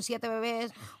una con 7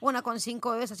 bebés, una con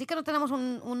 5 bebés. Así que no tenemos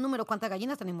un número. ¿Cuántas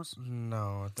gallinas tenemos?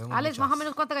 No, tenemos Alex, muchas. más o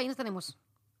menos, ¿cuántas gallinas tenemos?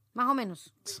 Más o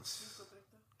menos.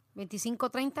 25,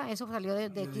 30, eso salió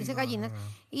de 15 gallinas.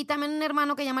 Y también un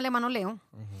hermano que llama el hermano Leo.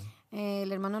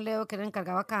 El hermano Leo, que era el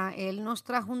encargado acá, él nos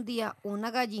trajo un día un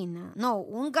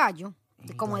gallo,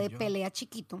 como de pelea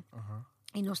chiquito.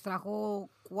 Y nos trajo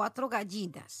 4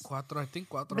 gallinas. 4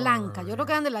 blancas. Yo creo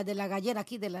que eran de la gallera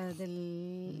aquí, de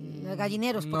los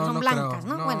gallineros, porque son blancas,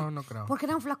 creo. ¿no? Bueno, no creo. porque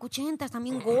eran flacuchentas,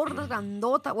 también gordas,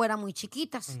 grandotas, o eran muy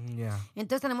chiquitas. Yeah.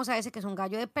 Entonces tenemos a ese que es un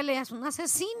gallo de pelea, es un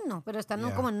asesino, pero está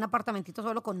como en un apartamentito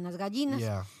solo con unas gallinas.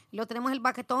 Yeah. Y luego tenemos el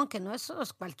baquetón, que no es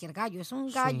cualquier gallo, es un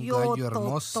Es gallo, un gallo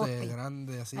hermoso, totote.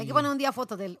 grande, así. Hay que poner un día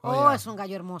fotos de él. Yeah. Es un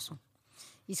gallo hermoso.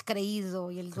 Y es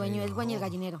creído, y el dueño es dueño del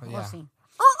gallinero. Yeah. Sí.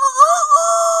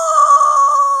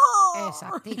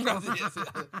 Exactito.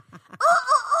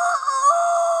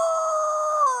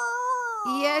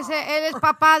 Y él es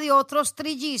papá de otros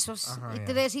trillizos, y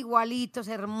 3 igualitos,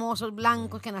 hermosos,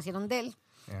 blancos, que nacieron de él.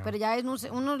 Pero ya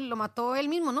uno lo mató él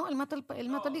mismo, ¿no? Él mató el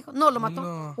hijo. No, lo mató.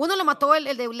 No. Uno lo mató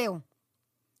el de Leo,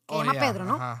 que se llama Pedro,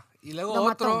 ¿no? Ajá. Y luego Lo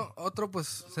mató. otro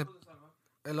pues,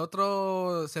 el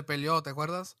otro se peleó, ¿te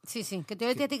acuerdas? Sí, que yo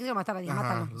le dije que lo matara, ya Ajá,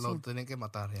 mátalo. lo Sí. tenían que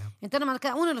matar, ya. Entonces nomás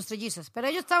queda uno de los trillizos. Pero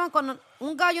ellos estaban cuando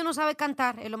un gallo no sabe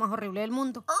cantar, es lo más horrible del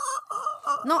mundo.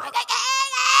 No,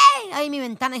 ahí mi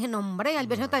ventana, dije, no, hombre, el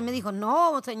vecino también me dijo,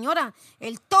 no, señora,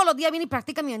 él todos los días viene y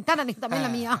practica en mi ventana, dije, también la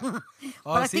mía.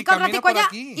 Practica un ratico allá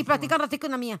y practica un ratico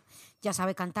en la mía. Ya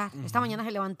sabe cantar. Esta mañana se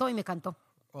levantó y me cantó.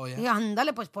 Y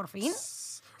ándale, pues por fin.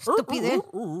 Estupidez.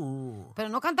 Pero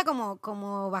no canta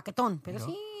como baquetón, pero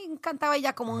sí cantaba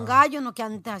ella como un gallo, no que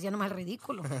antes hacía nomás el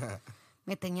ridículo.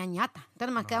 Me tenía ñata.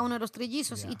 Entonces me queda uno de los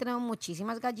trillizos y tenemos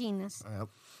muchísimas gallinas.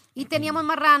 Y teníamos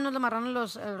marranos, los marranos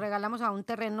los regalamos a un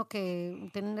terreno que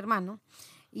tiene un hermano.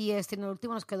 Y en el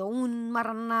último nos quedó un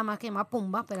marrano nada más que se llama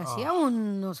Pumba, pero hacía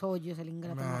unos hoyos el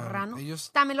ingrato marrano.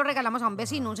 También lo regalamos a un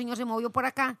vecino. Un señor se movió por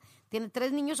acá, tiene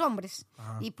 3 niños hombres,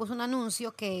 y puso un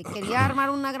anuncio que quería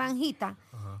armar una granjita,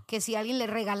 que si alguien le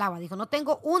regalaba. Dijo, no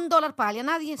tengo $1 para darle a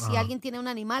nadie. Si alguien tiene un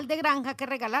animal de granja que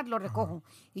regalar, lo recojo.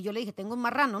 Y yo le dije, tengo un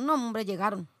marrano. No, hombre,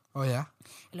 llegaron.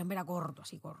 El hombre era gordo,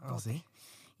 así gordo. ¿Sí?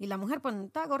 Y la mujer, pues,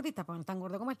 estaba gordita, pues no tan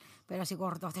gordo como él, pero así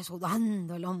gordo, hasta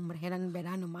sudando el hombre, era en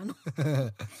verano, mano.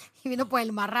 Y vino pues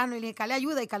el marrano y le dije, Cale,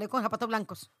 ayuda, y Cale con zapatos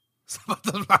blancos.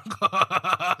 Zapatos blancos.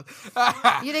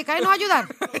 Y yo le dije, Cale, no va a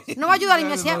ayudar, no va a ayudar. Y me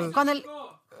decía, con el...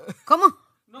 ¿Cómo?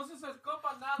 No se acercó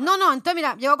para nada. No, entonces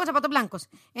mira, llegó con zapatos blancos.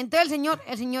 Entonces el señor,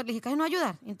 le dije, Cale, no va a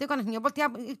ayudar. Entonces cuando el señor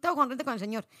volteaba, estaba contento con el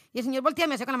señor, y el señor volteaba y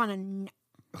me hacía con la mano, no,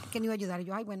 que no iba a ayudar. Y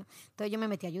yo, ay, bueno, entonces yo me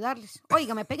metí a ayudarles.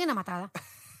 Oiga, me pegué una matada.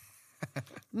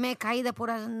 Me caí de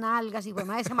puras nalgas y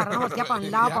bueno, ese marrano voltea para un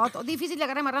lado, para otro. Difícil de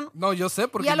agarrar el marrano. No, yo sé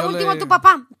porque y a lo último tu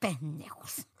papá,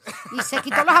 pendejos. Y se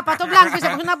quitó los zapatos blancos y se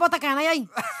puso unas botas que ganan ahí.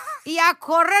 Y a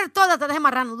correr todas atrás de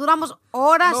marrano. Duramos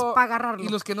horas para agarrarlo. Y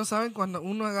los que no saben, cuando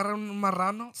uno agarra un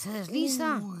marrano, se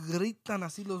desliza. Gritan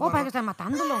así los para que están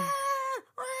matándolo.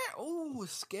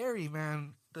 Scary,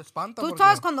 man. Te espanta. ¿Tú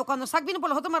sabes cuando Zach vino por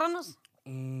los otros marranos?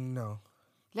 No.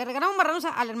 Le regalamos marranos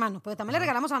al hermano, pero también le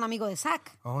regalamos a un amigo de Zach.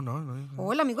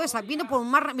 No. El amigo de Zach vino por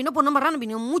unos marranos,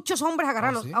 vinieron muchos hombres a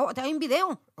agarrarlos. ¿Sí? Hay un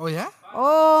video. ¿Ya?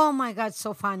 Oh, my God,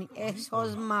 so funny.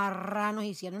 Esos marranos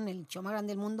hicieron el show más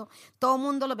grande del mundo. Todo el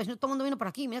mundo, los vecinos, todo el mundo vino por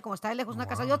aquí. Mira cómo está de lejos una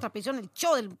casa de otra. Hicieron el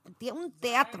show, un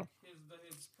teatro.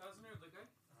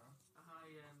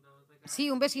 Sí,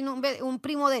 un vecino, un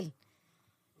primo de él.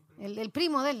 El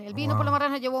primo de él, él vino por la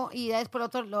marrana, llevó, y después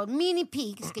los mini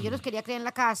pigs, que yo los quería criar en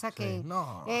la casa, que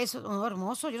es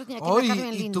hermoso, yo los tenía que criar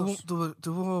bien lindos. Y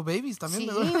tuvo babies también, sí,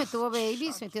 ¿verdad? me tuvo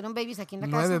babies, metieron babies aquí en la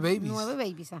 9 casa. babies. 9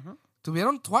 babies, ajá.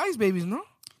 Tuvieron twice babies, ¿no?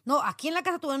 No, aquí en la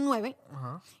casa tuvieron 9,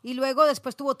 y luego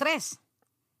después tuvo 3.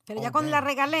 Pero ya cuando la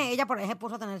regalé, ella por ahí se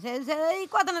puso a tener, se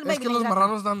dedicó a tener babies. Es que los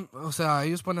marranos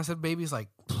ellos pueden hacer babies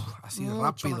así mucho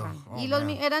rápido. Y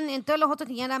entonces los otros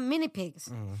que ya eran mini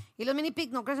pigs. Y los mini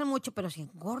pigs no crecen mucho, pero sí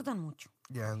engordan mucho.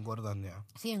 Ya engordan, ya.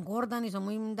 Sí, engordan y son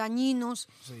muy dañinos.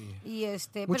 Sí. Y mucho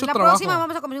pero la trabajo. próxima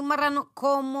vamos a comer un marrano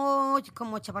como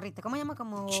chaparrita. ¿Cómo se llama?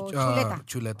 Como chuleta.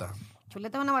 Chuleta.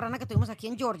 Chuleta es una marrana que tuvimos aquí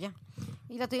en Georgia.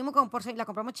 Y la tuvimos la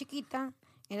compramos chiquita.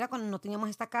 Era cuando no teníamos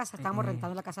esta casa, estábamos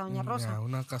rentando la casa de Doña Rosa.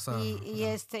 Una casa. Y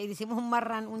hicimos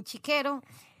un chiquero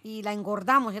y la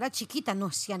engordamos. Era chiquita, no,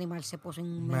 ese animal se puso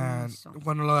inmenso.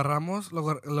 Cuando lo agarramos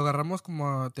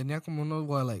como, tenía como unos,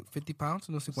 50 pounds,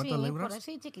 unos 50 libras. Por ahí,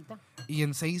 sí, chiquita. Y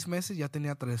en 6 meses ya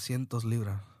tenía 300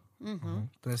 libras.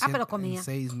 300 pero comía. En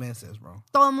 6 meses, bro.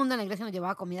 Todo el mundo en la iglesia nos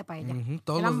llevaba comida para ella.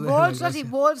 Eran los bolsas y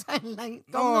bolsas. Y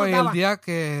el día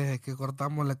que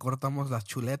le cortamos las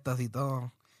chuletas y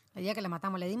todo. El día que le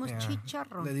matamos, le dimos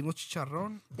chicharrón. Le dimos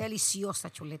chicharrón.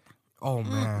 Deliciosa chuleta. Oh,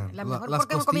 man. La mejor las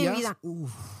porque hemos comido en mi vida.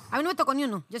 Uf. A mí no me tocó ni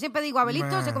uno. Yo siempre digo,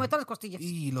 Abelito se come todas las costillas.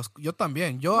 Y yo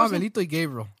también. Yo, Abelito y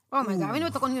Gabriel. Oh, my God. A mí no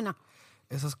me tocó ni una.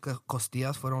 Esas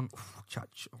costillas fueron,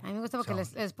 chacho. A mí me gusta porque el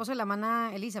esposo de la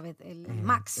hermana Elizabeth, el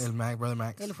Max. Brother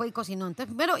Max. Él fue y cocinó.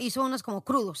 Entonces, primero hizo unos como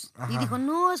crudos. Y dijo,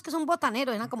 no, es que son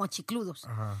botaneros, eran como chicludos.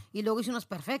 Y luego hizo unos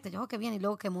perfectos. Yo, qué bien. Y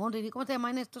luego quemó. Y ¿cómo te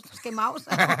llaman estos? Los quemados.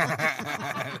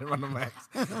 Hermano Max.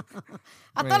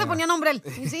 A todos le ponía nombre él.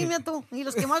 Y sí, mira tú. ¿Y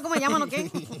los quemados cómo se llaman o qué?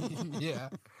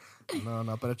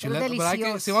 No, pero chuleta.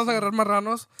 Pero si vamos a agarrar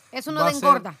marranos. Es uno de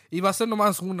engorda. Y va a ser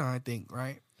nomás una, I think,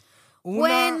 right?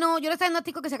 Bueno, yo le estaba diciendo a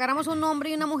Tico que sacáramos un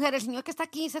hombre y una mujer. El señor que está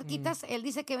aquí cerquitas, él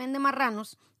dice que vende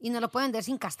marranos y nos lo puede vender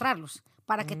sin castrarlos.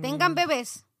 Para que tengan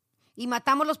bebés y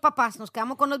matamos los papás, nos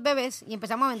quedamos con los bebés y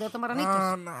empezamos a vender otros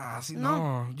marranitos.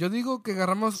 No. Yo digo que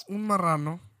agarramos un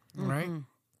marrano, right?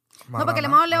 No, porque el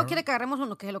hermano Leo quiere que agarremos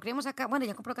uno, que se lo criemos acá. Bueno,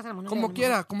 ya compró casa de hermano Leo.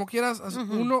 Como quieras,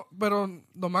 uno, pero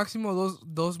lo máximo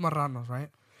dos marranos,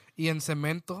 right? Y en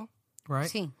cemento, right?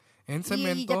 Sí. En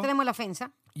cemento. Y ya tenemos la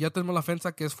fensa. Ya tenemos la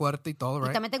fensa que es fuerte y todo,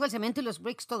 right? Y también tengo el cemento y los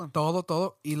bricks, todo.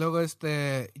 Todo. Y luego,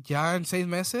 ya en 6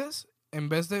 meses, en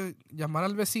vez de llamar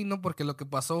al vecino, porque lo que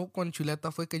pasó con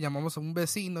Chuleta fue que llamamos a un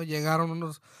vecino, llegaron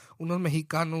unos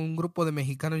mexicanos, un grupo de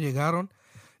mexicanos llegaron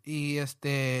y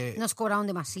nos cobraron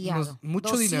demasiado.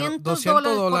 Mucho dinero.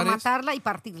 $200 por matarla y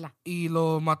partirla. Y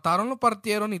lo mataron, lo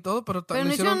partieron y todo, pero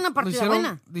no hicieron una partida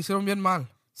buena. Lo hicieron bien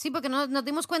mal. Sí, porque nos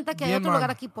dimos cuenta que hay otro lugar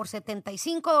aquí por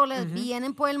 $75,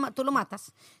 vienen por tú lo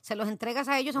matas, se los entregas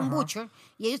a ellos a un butcher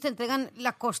y ellos te entregan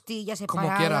la costilla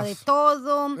separada de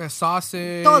todo.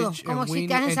 Sausage, todo, como si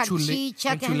te hacen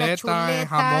salchicha, te hacen las chuletas,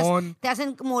 jamón, te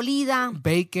hacen molida.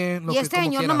 Bacon, y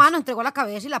señor nomás nos entregó la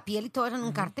cabeza y la piel y todo eso en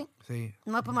un carte. Sí.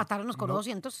 No, pues matarlo nos cobró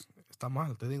 200. Está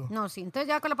mal, te digo. No, sí, entonces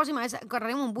ya con la próxima vez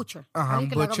agarraremos un butcher. Un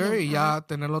butcher y ya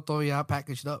tenerlo todo ya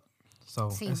packaged up.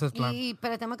 Sí, ese es plan.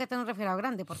 Pero tenemos que tener un refrigerador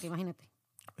grande, porque imagínate.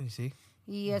 Y sí.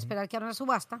 Y esperar que abran la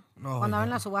subasta. Cuando abren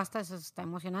la subasta eso está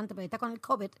emocionante, pero ahorita con el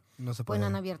COVID no se pues puede. no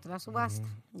han abierto la subasta.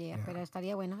 Pero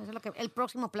estaría bueno. Eso es lo que el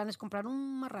próximo plan es comprar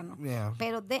un marrano,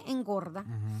 pero de engorda.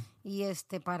 Y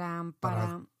para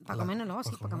comérnoslo,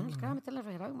 así, para comérnoslo, que meterle al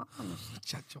refrigerador.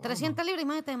 300 libras,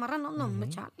 imagínate, de marrano, no, me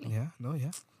chale. No,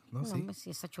 sí. Pues,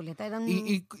 esa chuleta era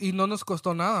y no nos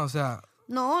costó nada, o sea.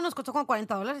 No, nos costó como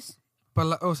 $40.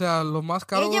 O sea, lo más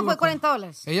caro. Ella fue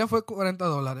 $40. Ella fue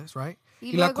 $40, right?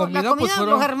 Y la comida pues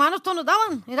fueron, los hermanos todos nos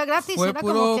daban, era gratis. Fue era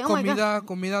puro como que,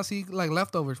 comida así, like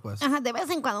leftovers, pues. Ajá, de vez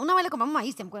en cuando. Una vez le compramos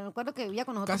maíz, me acuerdo que vivía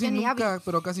con nosotros. Casi nunca,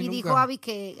 pero casi nunca. Y dijo Abby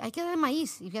que hay que dar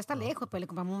maíz, y fui hasta lejos, pero le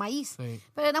compramos maíz. Sí.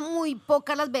 Pero eran muy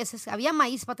pocas las veces, había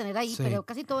maíz para tener ahí, pero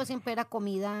casi todo siempre era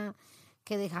comida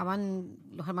que dejaban,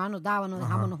 los hermanos nos daban, nos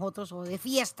dejamos nosotros, o de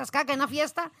fiestas, cada que hay una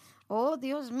fiesta, oh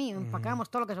Dios mío, empacábamos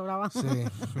todo lo que sobraba.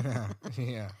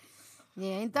 Sí, Y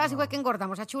entonces fue que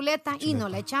engordamos a Chuleta y no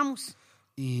la echamos.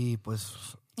 Y pues...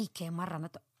 ¿Y qué marrano?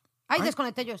 Ay,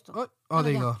 desconecté yo esto.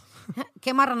 Digo.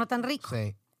 Qué marrano tan rico.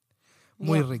 Sí.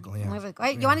 Muy rico, ya. Muy rico.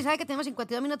 Ay, Giovanni, ¿sabe que tenemos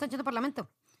 52 minutos echando parlamento?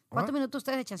 ¿Cuántos minutos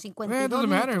ustedes echan? 52 It doesn't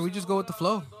matter. We just go with the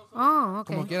flow. Oh, ok.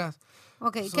 Como quieras.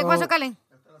 Ok. ¿Qué pasó, Cale?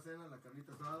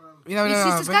 Mira,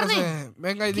 ¿Hiciste carne?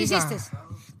 Venga y ¿Qué diga. hiciste?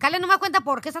 Cale, no me da cuenta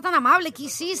por qué está tan amable. ¿Qué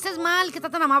hiciste mal? ¿Qué está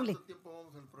tan amable?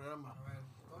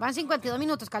 Van 52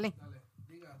 minutos, Cale.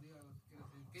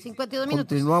 52 minutos.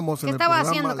 Continuamos en ¿Qué el estaba programa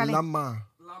haciendo, Cale?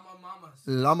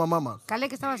 Lamas Mamás. Cale,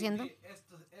 ¿qué estaba haciendo?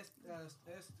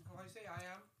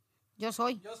 Yo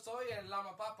soy el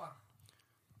Lama Papa.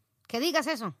 Que digas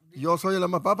eso. ¿Yo soy el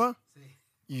Lama Papa? Sí.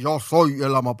 Yo soy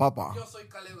el Lama Papa. Yo soy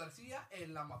Caleb García,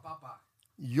 el Lama Papa.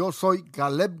 Yo soy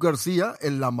Caleb García,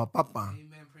 el Lama Papa.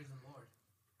 Amen, praise the Lord.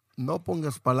 No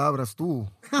pongas palabras tú.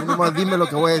 Tú nomás dime lo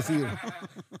que voy a decir.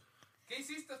 ¿Qué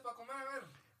hiciste para comer? A ver.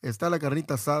 Está la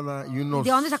carnita asada y unos...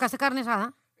 ¿De dónde sacaste carne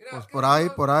asada? Pues por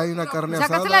ahí una carne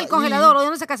asada. ¿Sácatela del congelador o de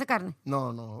dónde sacaste carne? No,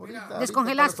 ahorita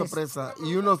Descongelaste. Sorpresa.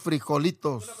 Y unos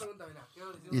frijolitos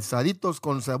guisaditos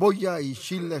con cebolla y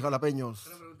chile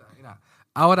jalapeños. Mira.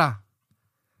 Ahora,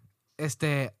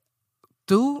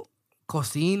 tú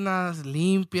cocinas,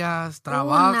 limpias,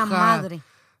 trabajas. Una madre.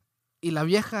 Y la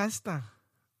vieja esta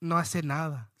no hace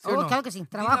nada. ¿Sí o no? Claro que sí,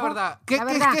 trabajo. La verdad.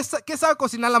 ¿Qué sabe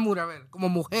cocinar la mujer? A ver, como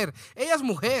mujer. Ella es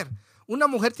mujer. Una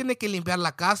mujer tiene que limpiar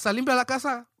la casa. Limpia la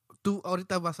casa. Tú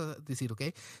ahorita vas a decir, ¿ok?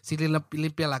 Si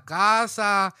limpia la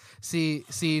casa, si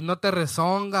no te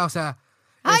rezonga, o sea...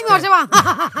 ¡Ay, no, se va!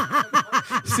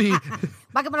 Sí.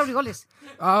 Va a quemar los frijoles.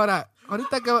 Ahora,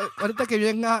 ahorita que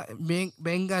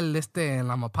venga el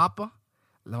Lama Papa,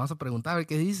 le vas a preguntar a ver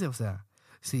qué dice, o sea,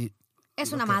 si...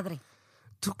 Es una madre.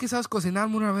 ¿Tú qué sabes cocinar,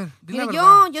 Mura? A ver, dile la Mira,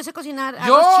 verdad. yo sé cocinar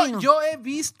arroz chino. Yo he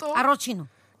visto... Arroz chino.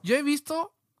 Yo he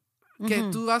visto que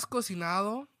tú has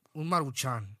cocinado un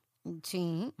maruchan.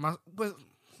 Sí. Más, pues,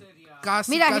 casi,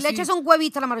 Mira, casi... si le echas un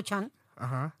huevito a la maruchan.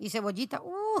 Ajá. Y cebollita.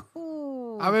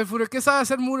 A ver, Fure, ¿qué sabe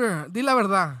hacer Mura? Di la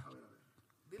verdad.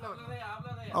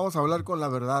 Vamos a hablar con la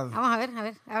verdad. Vamos a ver,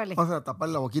 háblale. Vamos a tapar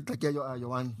la boquita aquí a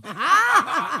Giovanni.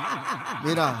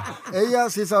 Mira,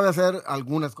 ella sí sabe hacer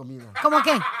algunas comidas. ¿Cómo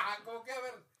qué? ¿Cómo qué? A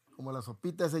ver. Como la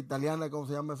sopita esa italiana, ¿cómo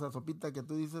se llama esa sopita que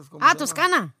tú dices?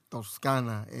 Toscana.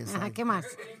 Toscana, esa. Ajá, ¿qué más?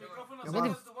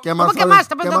 ¿Qué más? ¿Cómo que más?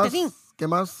 Te pregunto que sí. ¿Qué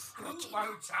más?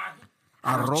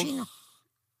 Arroz chino.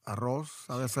 Arroz,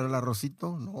 ¿sabe hacer el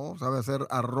arrocito? No, sabe hacer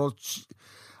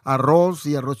arroz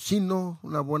y arroz chino,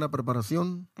 una buena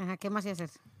preparación. Ajá, ¿qué más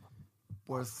haces?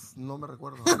 Pues no me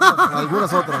recuerdo.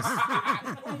 Algunas otras.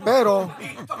 Pero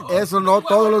eso no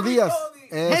todos los días.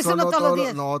 Eso no todos los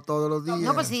días. No todos los días.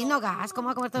 No, pues sí, no gas. ¿Cómo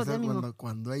va a comer todos los días mismo?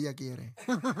 Cuando ella quiere.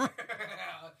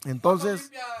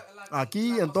 Entonces,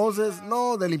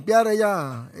 no, de limpiar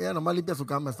ella nomás limpia su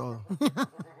cama, es todo.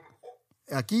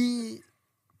 Aquí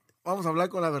vamos a hablar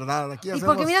con la verdad. Aquí ¿Y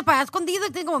por qué miras para allá escondido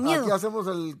y tengo como miedo? Aquí hacemos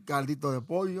el caldito de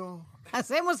pollo.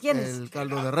 ¿Hacemos quiénes? El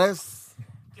caldo de res.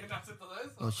 ¿Quién hace todo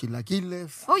eso? Los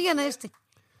chilaquiles. Oigan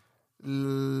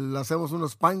Le hacemos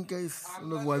unos pancakes,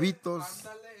 unos huevitos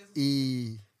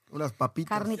y unas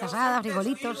papitas. Carnita asada,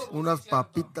 frijolitos. Unas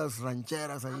papitas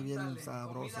rancheras ahí bien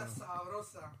sabrosas.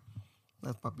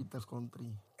 Unas papitas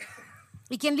country.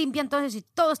 ¿Y quién limpia entonces si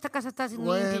toda esta casa está sin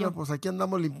limpio? Bueno, pues aquí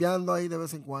andamos limpiando ahí de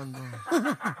vez en cuando.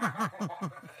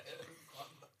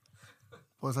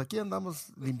 Pues aquí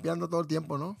andamos limpiando todo el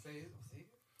tiempo, ¿no? Sí.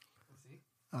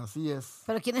 Así es.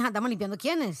 ¿Pero quiénes andamos limpiando?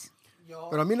 ¿Quiénes?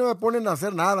 Pero a mí no me ponen a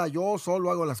hacer nada, yo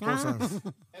solo hago las cosas.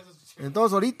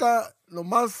 Entonces ahorita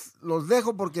nomás los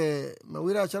dejo porque me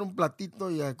voy a ir a echar un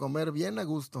platito y a comer bien a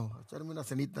gusto, a echarme una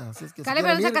cenita. Así es que Cale,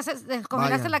 pero en esa casa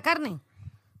descongelaste la carne.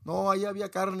 No, ahí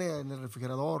había carne en el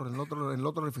refrigerador, en el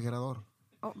otro refrigerador.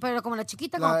 Oh, pero como la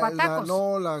chiquita, como patacos.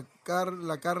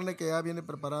 La carne que ya viene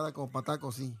preparada como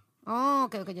patacos, sí. Oh,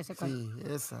 ok, ya sé cuál. Sí,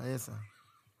 esa.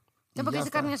 ¿Por qué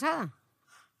dice carne asada?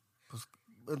 Pues,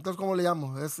 entonces, ¿cómo le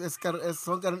llamo? Es carne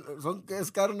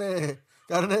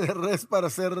de res para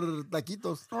hacer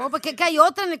taquitos. Oh, porque hay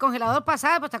otra en el congelador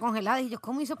pasada, pues está congelada. Y yo,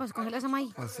 ¿cómo hizo para congelar esa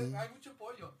maíz? Pues sí. Hay mucho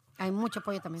pollo. Hay mucho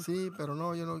pollo también. Sí, pero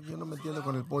no, yo no me entiendo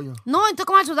con el pollo. No, entonces,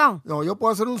 ¿cómo has sudado? No, yo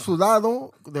puedo hacer un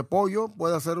sudado de pollo,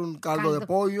 puedo hacer un caldo de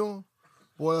pollo,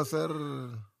 puedo hacer...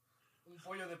 Un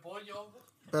pollo de pollo.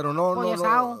 Pero no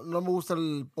me gusta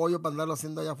el pollo para andarlo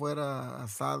haciendo allá afuera,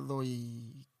 asado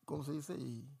y... ¿Cómo se dice?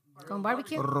 ¿Con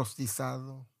barbecue?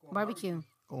 Rostizado. Barbecue.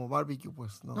 Como barbecue,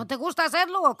 pues, ¿no? ¿No te gusta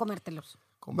hacerlo o comértelos?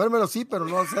 Comérmelo sí, pero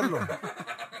no hacerlo.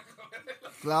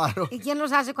 Claro. ¿Y quién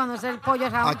los hace cuando es el pollo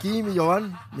asado? Aquí mi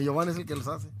Giovanni es el que los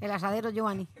hace. El asadero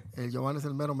Giovanni. El Giovanni es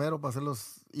el mero para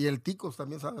hacerlos. Y el Ticos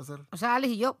también sabe hacer. O sea,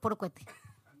 Alex y yo, puro cohete.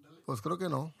 Pues creo que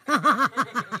no.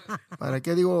 ¿Para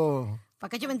qué digo? ¿Para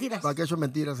qué he hecho mentiras? ¿Para qué he hecho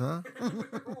mentiras, ah?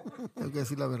 Tengo que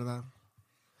decir la verdad.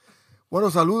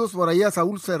 Bueno, saludos por ahí a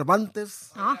Saúl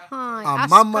Cervantes, a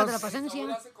Mamas, de la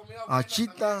Plasencia, a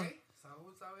Chita,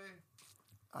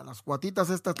 a las cuatitas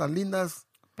estas tan lindas,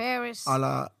 Paris, a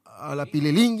la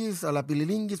Pililinguis,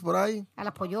 por ahí, a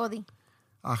la Poyodi,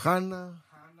 a Hanna,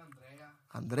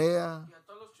 Andrea,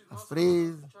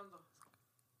 Astrid,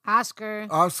 Oscar,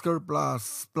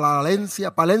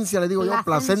 Palencia, le digo yo,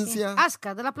 Plasencia.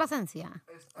 Oscar de la Plasencia.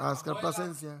 Oscar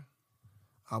Plasencia,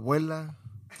 abuela,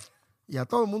 y a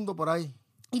todo el mundo por ahí.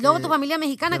 Y luego tu familia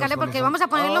mexicana, Caleb, porque vamos a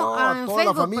ponerlo en toda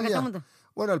la Facebook. familia. Para que todo el mundo...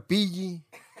 Bueno, al Pigi,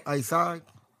 a Isaac,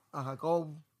 a Jacob,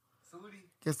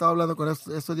 que he estado hablando con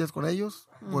estos días con ellos.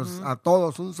 Pues a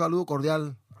todos, un saludo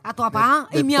cordial. A tu papá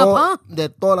y mi papá. De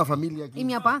toda la familia aquí. Y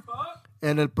mi papá.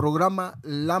 En el programa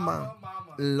Lamas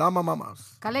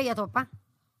Mamás. Caleb, y a tu papá.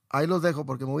 Ahí los dejo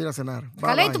porque me voy a ir a cenar.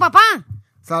 Caleb, ¿y tu papá?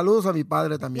 Saludos a mi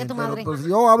padre también. ¿Y a tu madre? Pues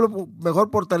yo hablo mejor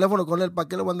por teléfono con él. ¿Para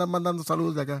qué le voy a andar mandando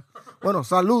saludos de acá? Bueno,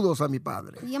 saludos a mi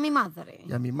padre. Y a mi madre.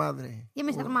 Y a mi madre. Y a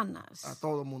mis hermanas. A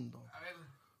todo mundo.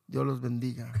 Dios los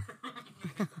bendiga.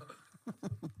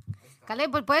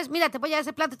 Caleb, pues mira, te voy a llevar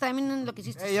ese plato también lo que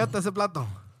hiciste. Llévate ese plato.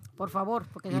 Por favor.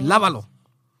 Porque y lávalo.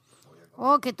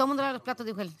 Oh, que todo el mundo lava los platos,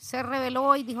 dijo él. Se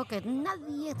reveló y dijo que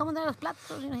nadie, todo el mundo lava los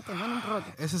platos. Y no sé qué, bueno, un rollo.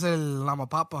 Ese es el Lama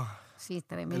Papa. Sí,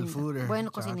 tremendo. El fooder.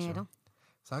 Bueno, cocinero.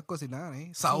 Sabe cocinar,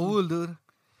 ¿eh? Saúl, dude.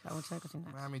 Saúl sabe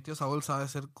cocinar. Man, mi tío Saúl sabe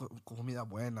hacer comida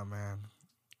buena, man.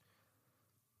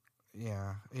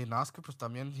 Yeah. Y en Oscar, pues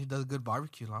también, he does good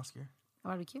barbecue, Oscar.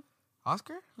 ¿Barbecue?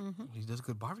 ¿Oscar? He does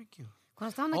good barbecue. Cuando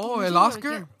estaban aquí. Oh, el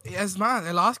Oscar. Es más,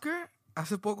 el Oscar,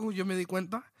 hace poco yo me di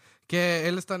cuenta que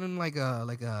él está en un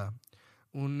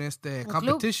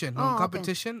competition. Club? Un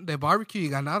competition de barbecue y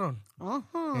ganaron.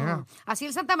 Yeah. Así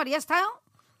el Santa María Style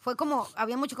fue como,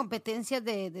 había muchas competencias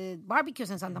de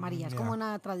barbecues en Santa María, es como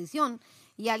una tradición,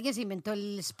 y alguien se inventó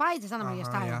el Spice de Santa María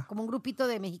Style, como un grupito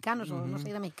de mexicanos, o no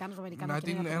sé, de mexicanos o americanos. No, I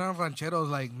think eran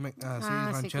rancheros,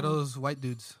 rancheros white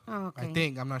dudes. Okay. I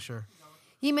think, I'm not sure.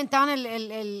 Inventaron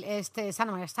el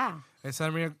Santa María Style. El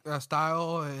Santa María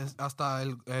Style es hasta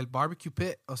el barbecue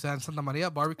pit, o sea, en Santa María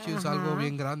barbecue es algo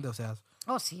bien grande, o sea.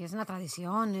 Oh, sí, es una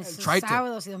tradición, es Trite.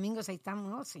 sábados y domingos, ahí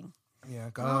estamos, oh, sí.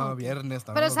 Yeah, cada viernes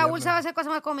también. Pero Saúl sabe hacer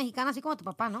cosas más como mexicanas, así como tu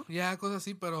papá, ¿no? Cosas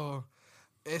así, pero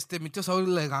mi tío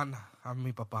Saúl le gana a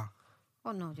mi papá.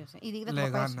 Oh, no, yo sé. Y dígale le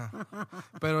gana.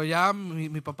 Pero ya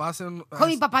mi papá hace con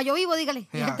mi papá yo vivo, dígale.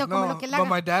 Yeah, tengo como lo que él haga.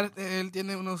 My dad, él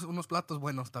tiene unos platos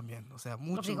buenos también. O sea,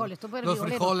 muchos. Los frijoles, tú eres Los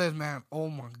frijoles, man. Oh,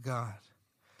 my God.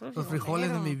 Los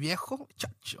frijoles de mi viejo,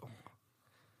 chacho.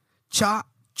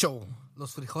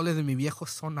 Los frijoles de mi viejo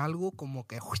son algo como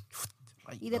que...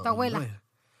 ¿Y de tu abuela?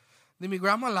 De mi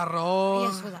grandma, el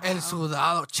arroz, el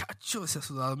sudado, chacho, ese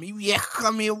sudado. Mi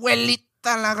vieja, mi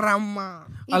abuelita, la grandma.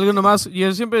 Algo nomás,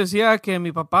 yo siempre decía que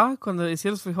mi papá, cuando decía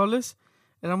los frijoles,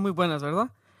 eran muy buenas, ¿verdad?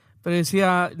 Pero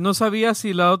decía, no sabía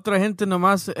si la otra gente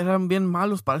nomás eran bien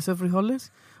malos para hacer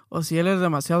frijoles o si él era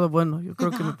demasiado bueno. Yo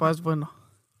creo que mi papá es bueno.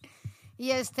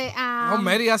 Y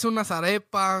Mary hace unas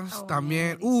arepas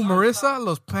también. Marissa,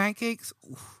 los pancakes.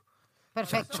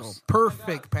 Perfecto.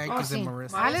 Perfect pancakes de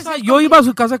Marissa. Vale, yo iba a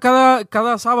su casa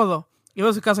cada sábado. Y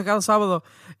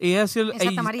ella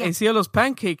hacía los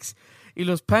pancakes. Y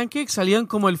los pancakes salían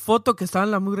como el foto que estaba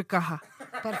en la mugre caja.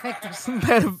 Perfectos.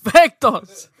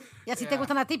 Y así te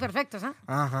gustan a ti, perfectos, ¿eh?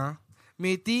 Ajá.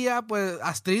 Mi tía, pues,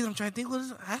 Astrid, I'm trying to think, what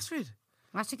is Astrid?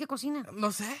 ¿Así que cocina?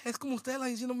 No sé, es como usted, la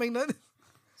diciendo McNuggets.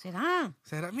 ¿Será?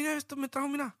 Mira, esto me trajo,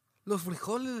 mira, los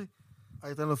frijoles.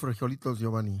 Ahí están los frijolitos,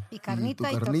 Giovanni. Y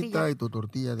carnita y tu carnita y tu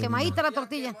tortilla. Quemadita la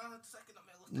tortilla.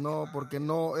 No, porque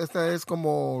no, esta es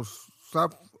como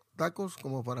soft tacos,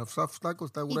 como para soft tacos,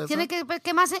 está gruesa. ¿Y tiene que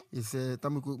quemarse? Y está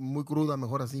muy cruda,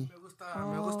 mejor así. Me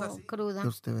gusta así. Cruda.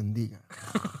 Dios te bendiga.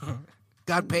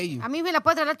 God pay you. A mí me la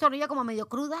puede traer la tortilla como medio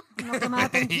cruda, no quemada.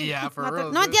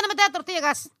 No entiendo meter la tortilla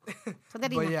gas. Son de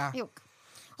harina.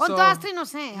 Con toda Astrid, no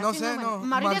sé. No sé, no.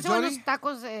 María hace unos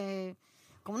tacos,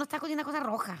 como unos tacos y una cosa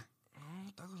roja.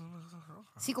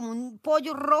 Sí, como un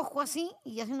pollo rojo así,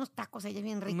 y hace unos tacos ella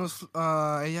bien ricos.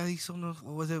 Ella hizo unos,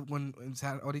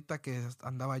 ahorita que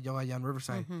andaba yo allá en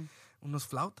Riverside, unos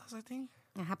flautas, I think.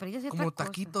 Ajá, pero ella hace como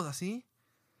taquitos así,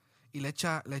 y le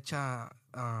echa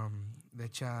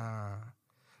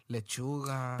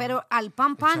lechuga. Pero al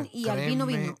pan y al vino.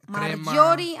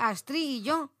 Marjorie, Astrid y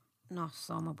yo no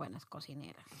somos buenas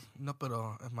cocineras. No,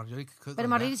 pero Marjorie... Pero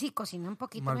Marjorie sí cocina un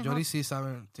poquito Marjorie mejor. Sí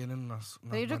sabe, tienen unas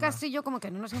pero yo creo que Astrid y yo como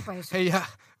que no nos hacen para eso. Ella,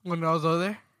 when I was over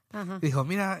there, dijo,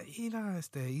 mira,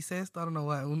 hice esto, I don't know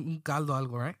what, un caldo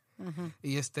algo, right?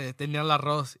 Y tenía el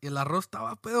arroz. Y el arroz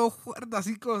estaba pedo fuerte,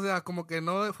 así, o sea, como que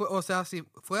no fue, o sea, sí,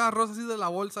 fue arroz así de la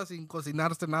bolsa sin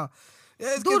cocinarse nada.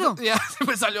 Es ¿Duro? Que, ya se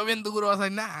me salió bien duro, o sea,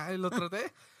 nada, lo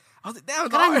traté. I was like, damn,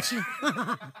 Crunchy.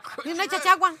 ¿Y no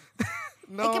echa agua?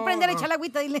 No, hay que aprender a echar la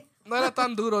agüita, dile. No era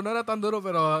tan duro,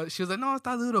 pero she was like, no,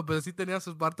 está duro, pero sí tenía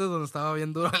sus partes donde estaba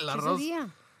bien duro el arroz. ¿Qué sería?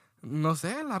 No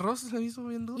sé, el arroz se me hizo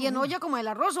bien duro. ¿Y en olla como el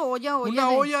arroz o olla? Una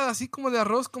olla así como de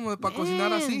arroz, como para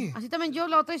cocinar así. Así también yo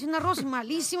la otra hice un arroz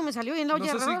malísimo, me salió bien la olla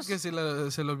de arroz. No sé si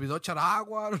que se le olvidó echar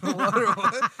agua.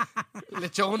 Le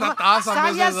echó una taza sal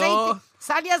en vez de dos.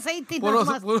 Sal y aceite y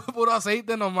puro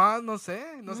aceite nomás, no sé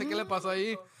qué le pasó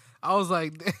ahí. I was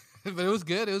like, but it was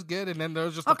good, and then there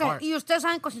was just a part. ¿Y ustedes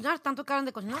saben cocinar? ¿Tanto que hablan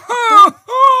de cocinar?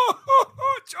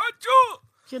 ¡Chacho!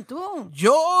 ¿Quién tú?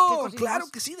 Yo, claro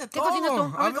que sí, de todo. ¿Qué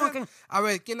cocinas tú? A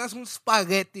ver, ¿quién hace un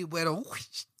espagueti, güero? Uy.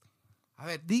 A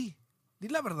ver, di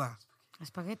la verdad.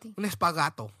 ¿Espagueti? Un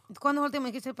espagato. ¿Cuándo último me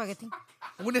dijiste espagueti?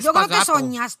 Un espagato. Yo creo que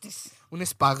soñaste. Un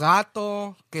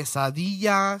espagato,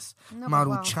 quesadillas,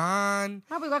 maruchan.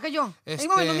 Pues igual que yo.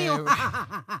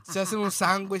 Se hace un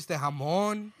sándwich de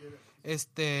jamón.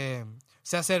 Se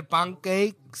hace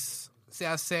pancakes. Se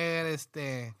hace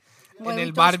en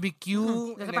el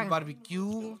barbecue.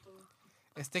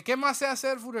 ¿Qué más sé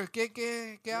hacer, Fuller?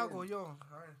 ¿Qué hago yo?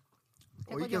 A ver.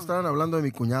 Oye, que estaban hablando de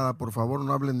mi cuñada, por favor,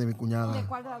 no hablen de mi cuñada. ¿De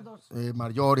cuál de las dos?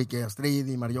 Marjorie, que Astrid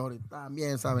y Marjorie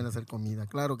también saben hacer comida,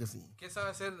 claro que sí. ¿Qué sabe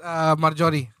hacer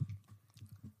Marjorie?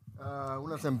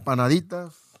 Unas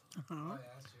empanaditas,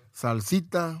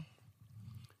 salsita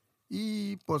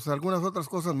y pues algunas otras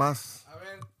cosas más. A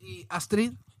ver, ¿y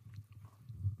Astrid?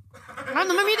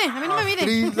 No me mire, a mí no me mire.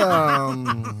 Astrid,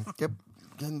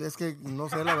 es que no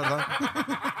sé la verdad.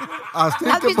 Astrid,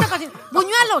 ¿has visto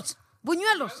buñuelos?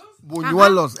 Buñuelos,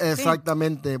 ajá,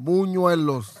 exactamente, sí.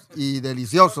 Buñuelos y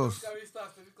deliciosos. ¿Nunca has visto a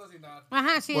Astrid cocinar?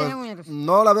 Ajá, sí, pues, buñuelos.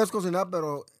 No la ves cocinar,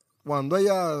 pero cuando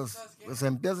ella se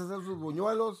empieza a hacer sus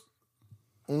buñuelos,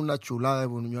 una chulada de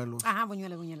buñuelos. Ajá,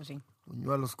 buñuelos, sí.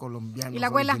 Buñuelos colombianos, ¿y la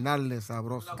abuela? originales,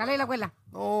 sabrosos. ¿Cala y la abuela?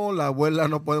 No, la abuela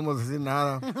no podemos decir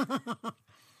nada.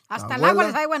 Hasta el agua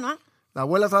le sabe bueno, ¿eh? La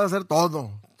abuela sabe hacer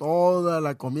todo. Toda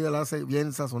la comida la hace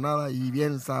bien sazonada y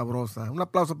bien sabrosa. Un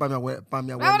aplauso para mi abuela.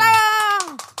 ¡Bravo!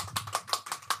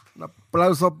 Un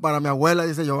aplauso para mi abuela,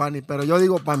 dice Giovanni. Pero yo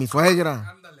digo para mi suegra.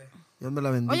 Ándale. Dios me la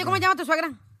bendiga. Oye, ¿cómo llama tu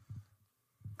suegra?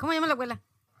 ¿Cómo llama la abuela?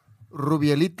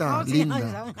 Rubielita,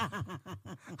 linda.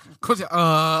 ¿Cómo se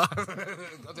llama?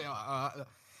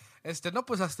 No,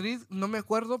 pues Astrid, no me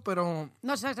acuerdo, pero...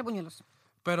 No se hace buñuelos.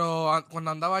 Pero cuando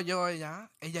andaba yo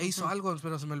ella hizo algo,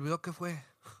 pero se me olvidó qué fue.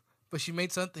 But she made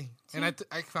something. ¿Sí? And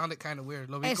I found it kind of weird.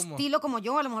 Lo vi estilo como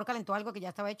yo, a lo mejor calentó algo que ya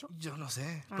estaba hecho. Yo no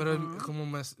sé, pero como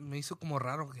me hizo como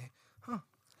raro que...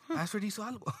 Astrid hizo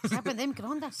algo. Se prende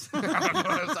microondas. I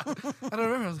don't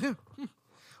remember.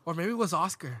 Or maybe it was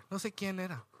Oscar. No sé quién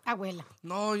era. Abuela.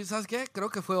 No, ¿sabes qué? Creo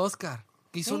que fue Oscar.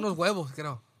 Que hizo unos huevos,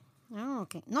 creo.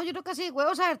 Okay. No, yo creo que sí,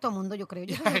 huevos a ver todo el mundo, yo creo.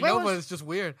 I know, but it's just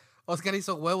weird. Oscar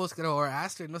hizo huevos, creo, o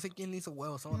Astrid. No sé quién hizo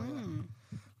huevos.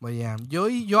 But yeah.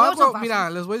 Yo hago, mira,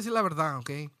 les voy a decir la verdad, ¿ok?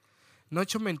 No he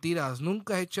hecho mentiras.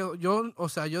 Nunca he hecho, yo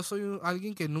soy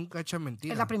alguien que nunca ha hecho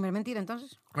mentiras. ¿Es la primera mentira,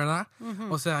 entonces? ¿Verdad?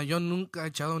 O sea, yo nunca he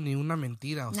echado ni una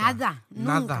mentira. O sea,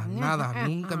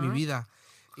 nunca en mi vida.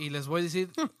 Y les voy a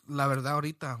decir la verdad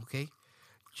ahorita, ¿ok?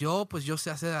 Yo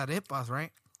sé hacer arepas,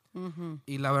 right?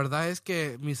 Y la verdad es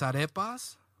que mis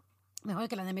arepas... Mejor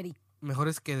que las de Mary.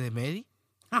 Mejores que de Mary.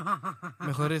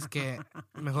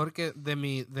 Mejor que de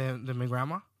mi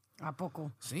grandma. ¿A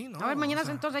poco? Sí, no. A ver, mañana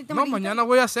entonces ahí te No, mañana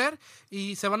voy a hacer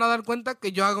y se van a dar cuenta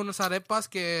que yo hago unas arepas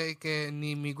que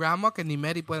ni mi grandma, que ni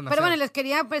Mary pueden hacer. Pero bueno, les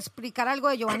quería explicar algo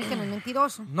de Giovanni que no es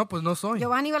mentiroso. No, pues no soy.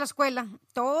 Giovanni iba a la escuela.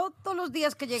 Todos los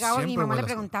días que llegaba mi mamá le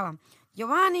preguntaba,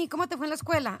 Giovanni, ¿cómo te fue en la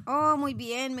escuela? Oh, muy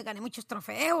bien, me gané muchos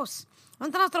trofeos. ¿Dónde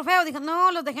están los trofeos? Dijo,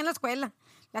 no, los dejé en la escuela.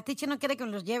 La teacher no quiere que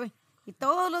me los lleve. Y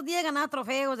todos los días ganaba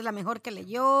trofeos de la mejor que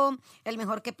leyó, el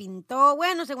mejor que pintó.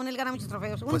 Bueno, según él gana muchos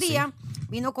trofeos. Un día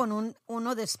vino con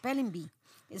uno de Spelling Bee.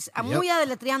 Muy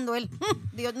adeletreando él.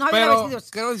 Dios, no sabía abecedarios.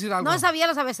 Quiero decir algo. No sabía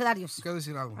los abecedarios. Quiero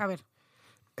decir algo. A ver.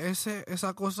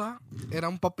 Esa cosa era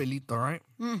un papelito, right?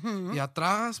 Y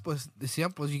atrás, pues,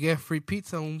 decían, pues, you get free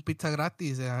pizza, un pizza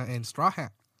gratis en Straw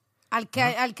Hat. Al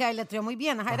que adeletreó muy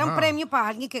bien. Era un premio para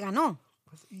alguien que ganó.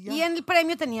 Y en el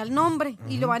premio tenía el nombre.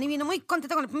 Y Giovanni vino muy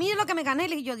contento con él. Mira lo que me gané.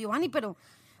 Le dije yo, Giovanni, pero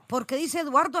 ¿por qué dice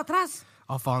Eduardo atrás?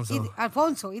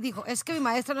 Alfonso. Y dijo, es que mi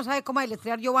maestra no sabe cómo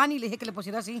deletrear Giovanni. Y le dije que le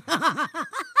pusiera así.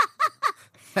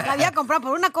 La había comprado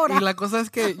por una cora. Y la cosa es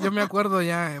que yo me acuerdo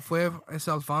ya, fue ese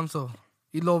Alfonso.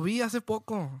 Y lo vi hace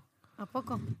poco. ¿A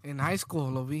poco? En high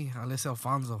school lo vi, a ese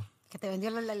Alfonso. Que te vendió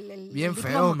el bien diploma.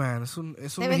 feo, man. Es un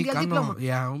mexicano.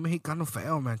 Un mexicano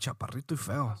feo, man. Chaparrito y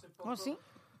feo. ¿Oh, sí?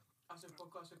 Hace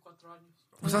 4 años.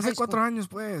 Pues hace 4 años,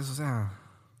 pues, o sea.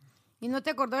 ¿Y no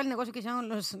te acordó del negocio que hicieron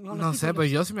los No sé, pero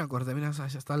yo sí me acordé. Mira,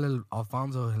 ahí está el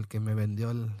Alfonso, el que me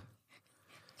vendió el...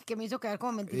 Que me hizo quedar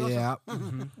como mentiroso. Yeah.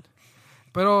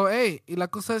 Pero, hey, y la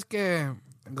cosa es que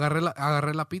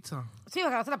agarré la pizza. Sí,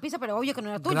 agarraste la pizza, pero obvio que no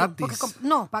era tuyo. Gratis. Porque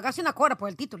no, pagaste una cora por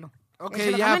el título. Ok,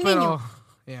 Eso lo ya, ganó el pero... niño.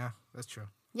 Yeah, that's true.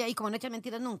 Y ahí como no echa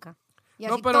mentiras nunca. Y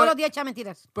No, así pero- todos los días echa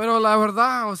mentiras. Pero la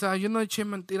verdad, o sea, yo no eché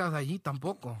mentiras allí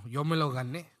tampoco. Yo me lo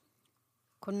gané.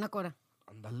 Con una cora.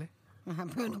 Ándale. Ajá,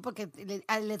 pero no porque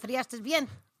le triaste bien.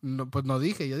 No, pues no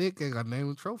dije, yo dije que gané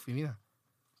un trophy, mira.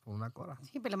 Por una cora.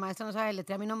 Sí, pero la maestra no sabe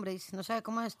letrear mi nombre. Dice, no sabe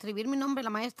cómo escribir mi nombre, la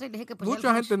maestra. Y le dije que pues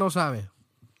Mucha gente no sabe.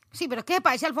 Sí, pero ¿qué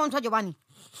parece Alfonso a Giovanni?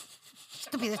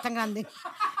 Estupidez tan grande.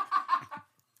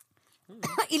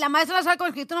 Y la maestra no sabe cómo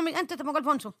escribir tu nombre. Antes te pongo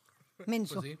Alfonso.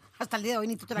 Menso. Pues sí. Hasta el día de hoy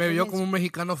ni tú te la Me crees, vio menso. como un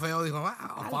mexicano feo, dijo,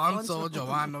 Alfonso, Alfonso.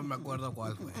 Giovanni, no me acuerdo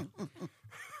cuál fue.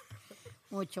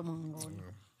 Mucho mongol.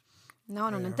 No.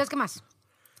 Entonces, ¿qué más?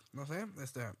 No sé,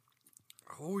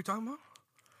 what were we talking about?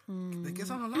 ¿De qué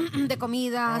estamos hablando? De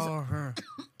comidas. Oh,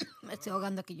 Me estoy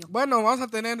ahogando aquí yo. bueno, vamos a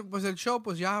tener, pues el show,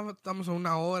 pues ya estamos a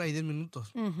 1 hora y 10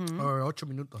 minutos. O 8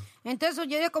 minutos. Entonces,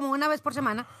 yo digo como una vez por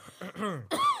semana,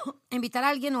 invitar a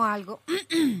alguien o algo.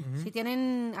 Si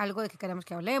tienen algo de que queremos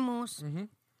que hablemos.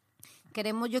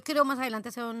 Yo quiero más adelante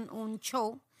hacer un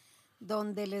show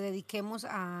donde le dediquemos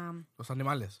a Los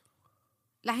animales.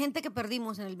 la gente que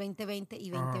perdimos en el 2020 y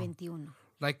 2021.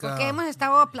 Like, Porque hemos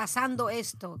estado aplazando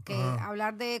esto, que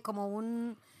hablar de como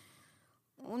un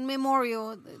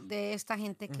memorial de esta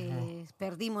gente que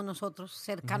perdimos nosotros,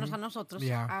 cercanos a nosotros,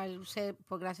 Yeah.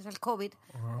 gracias al COVID,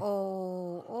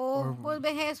 o pues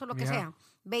vejez o lo que sea.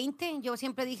 20, yo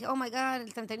siempre dije, oh my God,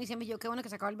 el 31 de diciembre, yo qué bueno que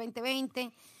se acabó el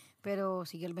 2020, pero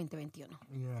siguió el 2021.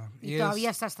 Yeah. Y todavía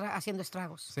está haciendo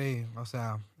estragos. Sí, o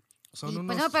sea, son Y unos...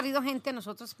 pues hemos perdido gente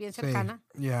nosotros bien cercana.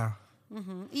 Sí, yeah.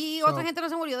 Y otra gente no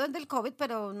se murió desde el COVID,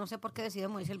 pero no sé por qué decidió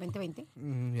morirse el 2020.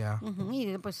 Yeah.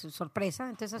 Y pues sorpresa.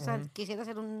 Entonces quisiera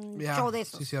hacer un Yeah, show de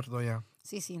eso. Sí, cierto, ya.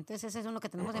 Sí. Entonces ese es uno que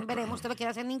tenemos en Veremos. Usted lo quiere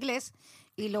hacer en inglés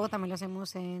y luego también lo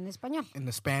hacemos en español. En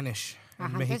Spanish, en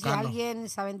Entonces si mexicano. alguien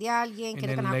saben de alguien, En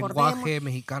quiere que el nos acordemos. lenguaje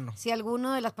mexicano. Si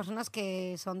alguno de las personas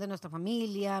que son de nuestra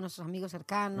familia, nuestros amigos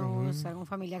cercanos, algún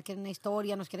familiar quiere una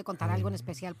historia, nos quiere contar algo en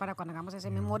especial para cuando hagamos ese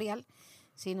memorial,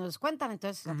 si nos cuentan,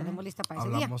 entonces la tenemos lista para ese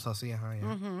día. Hablamos así, ajá,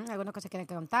 ya. Alguna cosa que quieren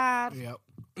contar. Yeah.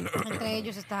 Entre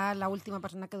ellos está la última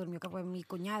persona que durmió, que fue mi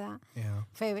cuñada, Yeah.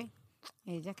 Febe.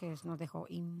 Ella que nos dejó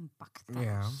impactados.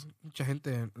 Yeah. Mucha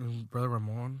gente, Brother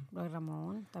Ramón, Brother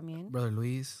Ramón también. Brother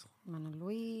Luis, Hermano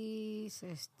Luis,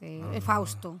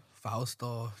 Fausto,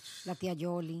 Fausto, la tía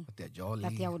Yoli, la tía Yoli, la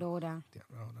tía Aurora. tía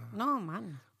Aurora, No,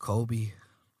 man. Kobe.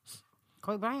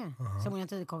 Kobe Bryant. Se murió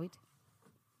antes de COVID.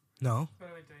 No.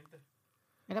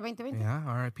 ¿Era 2020? Yeah,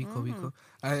 R.I.P. Kobe.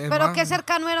 Pero qué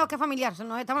cercano era o qué familiar.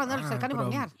 No estamos hablando de cercano y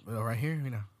familiar. Pero right here,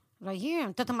 mira. Right here.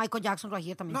 Entonces Michael Jackson right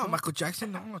here también. No, ¿sí? Michael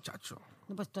Jackson, no, chacho.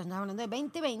 No, pues tú estás hablando de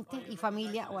 2020 y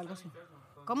familia o algo así.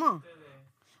 ¿Cómo?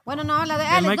 Bueno, no, la de El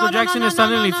Alex. Michael Jackson está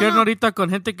en el infierno no. ahorita con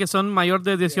gente que son mayor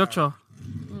de 18.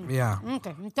 Yeah. Ok,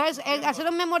 entonces, hacer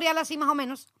un memorial así más o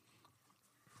menos,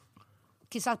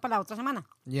 quizás para la otra semana.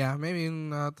 Yeah, maybe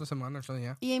una otra semana o so,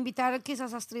 yeah. Y invitar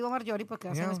quizás a Stribo Marjorie, porque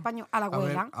va a ser en Yeah. español, a la A ver,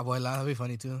 abuela. abuela, that'd be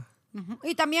funny too.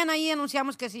 Y también ahí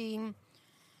anunciamos que si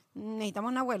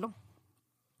necesitamos un abuelo.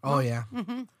 Oh, yeah.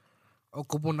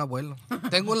 Ocupo un abuelo.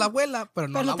 Tengo la abuela, pero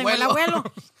no Pero el no tengo el abuelo.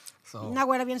 abuelo. So, Una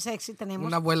abuela bien sexy tenemos.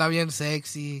 una abuela bien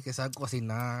sexy, que sabe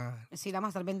cocinar. Sí, la vamos a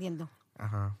estar vendiendo.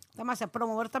 Ajá. Vamos a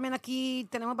promover también aquí,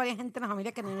 tenemos varias gente en la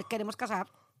familia que queremos casar.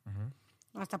 Vamos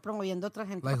a estar promoviendo otra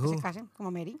gente Like para que who? se casen,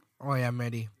 como Mary. Oh, yeah,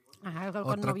 Mary. Ajá, con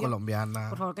Otra novio. colombiana.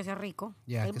 Por favor, que sea rico.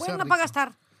 Ya, Es que sea bueno rico. para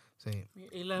gastar. Sí.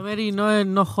 Y la Mary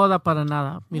no joda para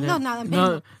nada. Mira, No, nada,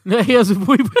 no, ella es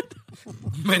muy buena.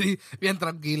 Mary, bien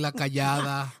tranquila,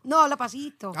 callada. No, habla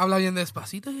pasito. Habla bien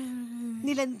despacito.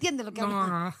 Ni le entiende lo que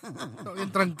habla. No,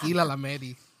 bien tranquila la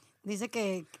Mary. Dice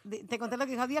que, ¿te conté lo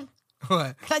que dijo Adiel?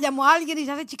 Oye, La llamó a alguien y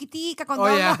se hace chiquitica cuando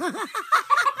Oye. habla.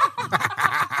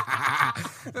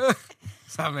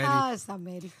 esa Mary. Ah, esa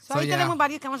Mary. So, So, ahí yeah. tenemos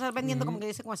varios que vamos a estar vendiendo, como que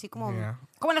dice, como así, como, Yeah.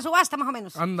 como en la subasta, más o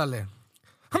menos. Ándale.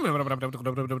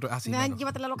 Así. Mira, mano.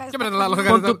 llévatela loca. Llévatela la loca.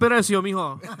 Con tu precio,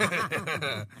 mijo.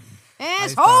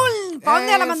 ¡Es está. Soul! ¿Para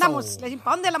dónde la Eso. mandamos? Le decimos,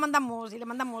 ¿para dónde la mandamos? Y le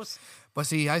mandamos Pues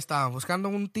sí, ahí está. Buscando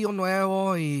un tío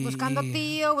nuevo y... buscando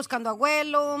tío, buscando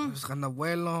abuelo. Buscando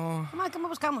abuelo. Vamos a ver qué me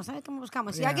buscamos, ¿sabes qué me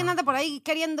buscamos? Si Yeah. alguien anda por ahí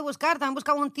queriendo buscar, también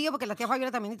buscamos un tío, porque la tía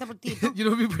Fabiola también necesita un tío. You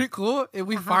know, it'd be pretty cool if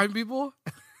we find people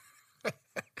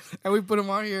and we put them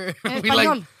out here. En We like,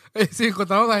 español. Sí,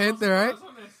 encontramos a gente, right?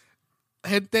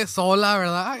 Gente sola,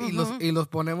 ¿verdad? Y los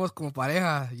ponemos como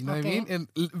pareja, you know what I mean?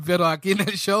 Pero aquí en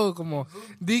el show, como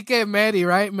Dike, Mary,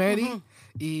 right? Mary.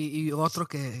 Y otro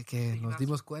que nos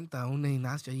dimos cuenta, un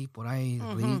Ignacio ahí por ahí,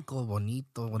 rico,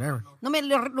 bonito, whatever. No,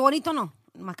 lo bonito no.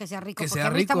 Más que sea rico. Que sea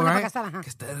rico, right? Que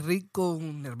esté rico,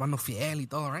 un hermano fiel y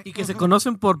todo, right? Y que se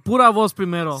conocen por pura voz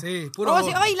primero. Sí, pura voz.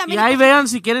 Sí, y ahí vean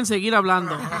si quieren seguir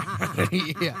hablando.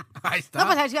 Yeah, ahí está. No,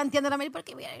 pues a ver si yo entiendo la Mary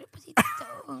porque mira el pasito.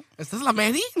 ¿Esta es la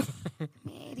Mary?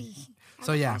 Mary.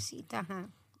 So, yeah. Ajá.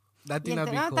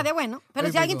 Estaría bueno.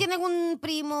 Pero si alguien tiene algún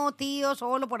primo, tío,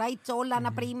 solo por ahí, sola,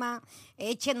 una prima,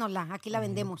 échenosla. Aquí la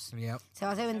vendemos. Yep. Se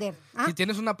va a hacer vender. Si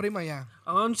tienes una prima ya.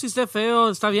 Aún si esté feo,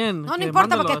 está bien. No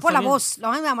importa porque es por la voz. Lo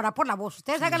van a enamorar por la voz.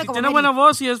 Ustedes háganle como tiene Mary. buena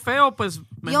voz y es feo, pues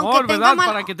mejor, ¿verdad?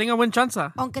 Para que tenga buen chance.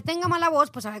 Aunque tenga mala voz,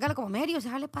 pues háganle como Mary. O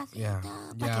sea, háganle pasito.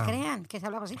 Para que crean que se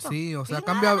habla pasito. Sí, o sea,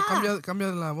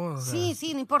 cambia la voz. O sea.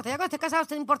 Sí, no importa. Ya cuando esté casado,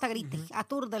 usted no importa, grite.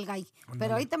 Aturde el gay.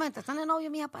 Pero ahorita mientras están de novio,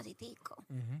 mija, pasitico.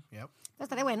 Yep.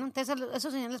 Estaría bueno. Entonces,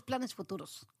 esos serían los planes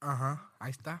futuros. Ajá,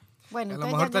 ahí está. Bueno, a lo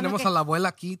mejor tenemos a la abuela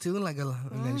aquí, too,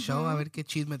 en el show, a ver qué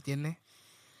chisme tiene.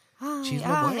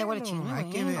 Chisme bueno.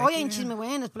 Hoy hay un chisme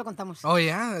bueno, después lo contamos. Oh,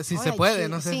 ya, si se puede,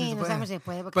 no sé si se puede. No sabemos si se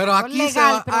puede. Pero aquí,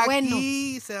 legal,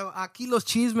 aquí los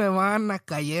chismes van a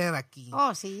caer aquí.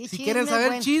 Oh, sí, si quieren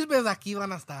saber chismes, aquí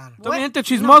van a estar. También gente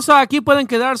chismosa, aquí pueden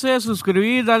quedarse,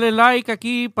 suscribir, darle like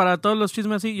aquí para todos los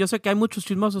chismes así. Yo sé que hay muchos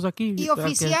chismosos aquí. Y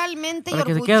oficialmente y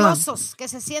orgullosos, que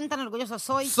se sientan orgullosos.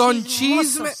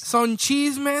 Son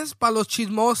chismes para los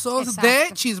chismosos de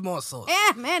chismosos.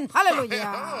 Amén,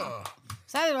 aleluya.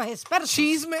 ¿Sabes? Los expertos.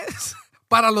 Chismes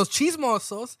para los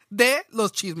chismosos de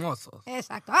los chismosos.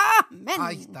 Exacto. Amén.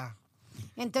 Ahí está.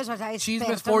 Entonces, o sea,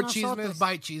 chismes for chismes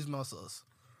by chismosos.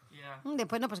 Yeah.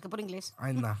 Después no, pues que por inglés.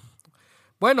 Ahí está.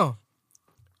 Bueno,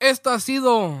 esto ha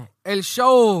sido el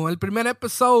show, el primer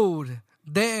episodio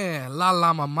de la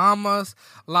Lamas Mamás,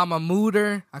 Lama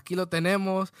Mooder, aquí lo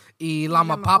tenemos, y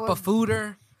Lama Papa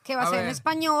Fooder. Que va a ser en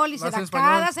español y será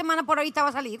cada semana por ahorita va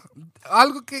a salir.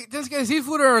 Algo que tienes que decir,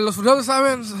 Fooder. Los frijoles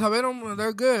sabieron,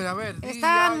 they're good. A ver.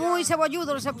 Están muy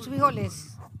cebolludos los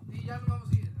frijoles.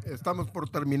 Estamos por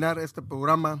terminar este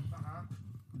programa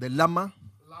de Lama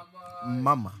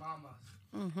Mamá.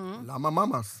 Lama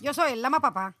Mamás. Yo soy el Lama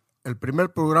Papá. El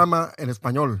primer programa en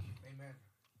español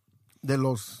de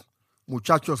los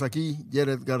muchachos aquí,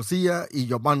 Jared García y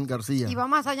Jovan García. Y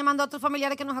vamos a estar llamando a otros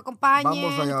familiares que nos acompañen,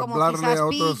 vamos a como hablarle quizás a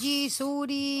otros. Pidgey,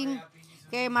 Suri,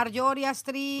 que Marjorie,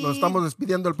 Astrid. Nos estamos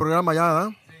despidiendo del programa ya, ¿verdad?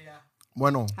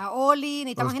 Bueno, a Oli,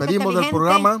 necesitamos nos gente despedimos inteligente.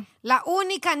 del programa. La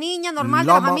única niña normal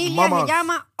Lama de la familia Mamás. se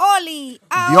llama Oli.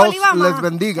 Dios Oli, vamos. les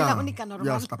bendiga. Es la única normal. Y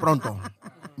hasta pronto.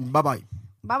 Bye bye.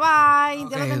 Bye bye.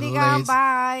 Dios les bendiga.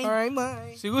 Bye. All right,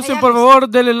 bye. Si gustan, por favor,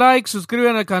 denle like,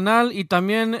 suscriban al canal y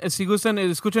también, si gustan,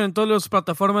 escuchen en todas las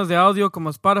plataformas de audio como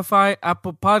Spotify,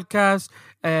 Apple Podcasts,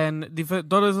 en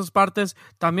todas esas partes.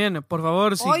 También, por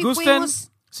favor, si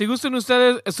gustan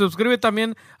ustedes, suscribe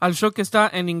también al show que está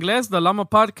en inglés, The Lama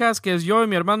Podcast, que es yo y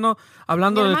mi hermano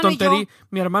hablando de tontería.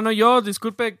 Mi hermano y yo,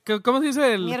 disculpe, ¿cómo se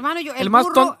dice? Mi hermano y yo, el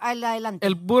burro adelante.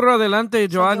 El burro adelante,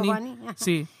 Giovanni.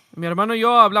 Sí. Mi hermano y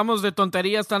yo hablamos de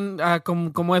tonterías tan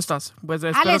como estas. Pues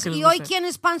Alex, ¿y hoy quién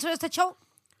es sponsor de este show?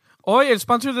 Hoy el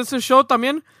sponsor de este show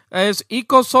también es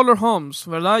Eco Solar Homes,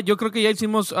 ¿verdad? Yo creo que ya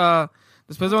hicimos,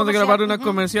 después vamos a grabar una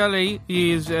comercial ahí.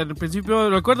 Y en principio,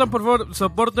 recuerden, por favor,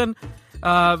 soporten,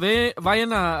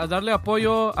 vayan a darle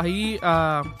apoyo ahí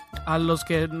a los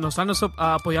que nos están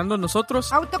apoyando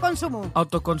nosotros.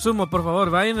 Autoconsumo, por favor,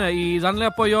 vayan y danle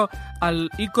apoyo al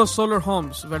Eco Solar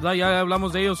Homes, ¿verdad? Ya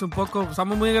hablamos de ellos un poco.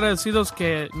 Estamos muy agradecidos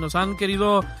que nos han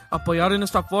querido apoyar en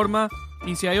esta forma.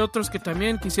 Y si hay otros que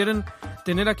también quisieran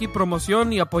tener aquí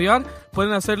promoción y apoyar,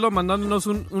 pueden hacerlo mandándonos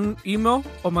un email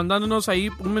o mandándonos ahí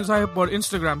un mensaje por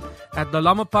Instagram @The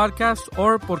Lama Podcast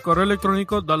o por correo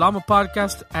electrónico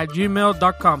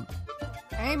thelamapodcast@gmail.com.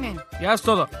 Amen. Ya es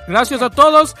todo. Gracias a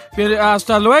todos.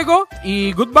 Hasta luego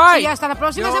y goodbye. Y hasta la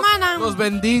próxima semana. Dios los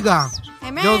bendiga.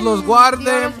 Amen. Dios los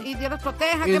guarde. Dios los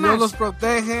proteja. Y Dios los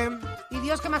protege. Y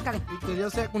Dios que más care. Y que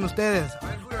Dios sea con ustedes.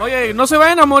 Oye, no se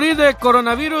vayan a morir de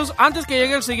coronavirus antes que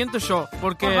llegue el siguiente show.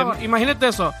 Porque imagínate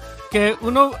eso. Que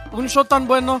un show tan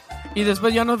bueno y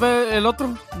después ya nos ve el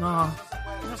otro.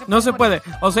 No se puede.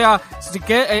 O sea,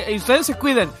 ustedes se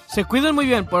cuiden muy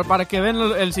bien para que vean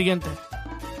el siguiente.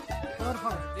 Por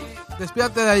favor.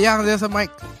 Despídate de allá, de ese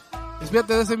mic.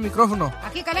 Despídate de ese micrófono.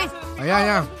 Aquí, Calé.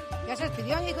 Allá. Ya se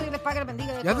despidió, hijo, y le pague, le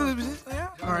bendiga. ¿Ya te despidiste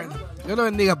allá? All right. Dios le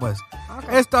bendiga, pues.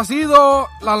 Okay. Esto ha sido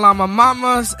la Lamas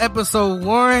Mamás, episode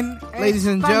 1. Ladies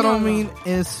and gentlemen,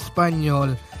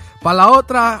 español. Para la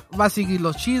otra, va a seguir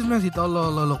los chismes y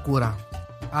todo lo locura.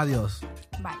 Adiós.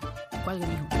 Bye. ¿Cuál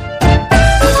hijo?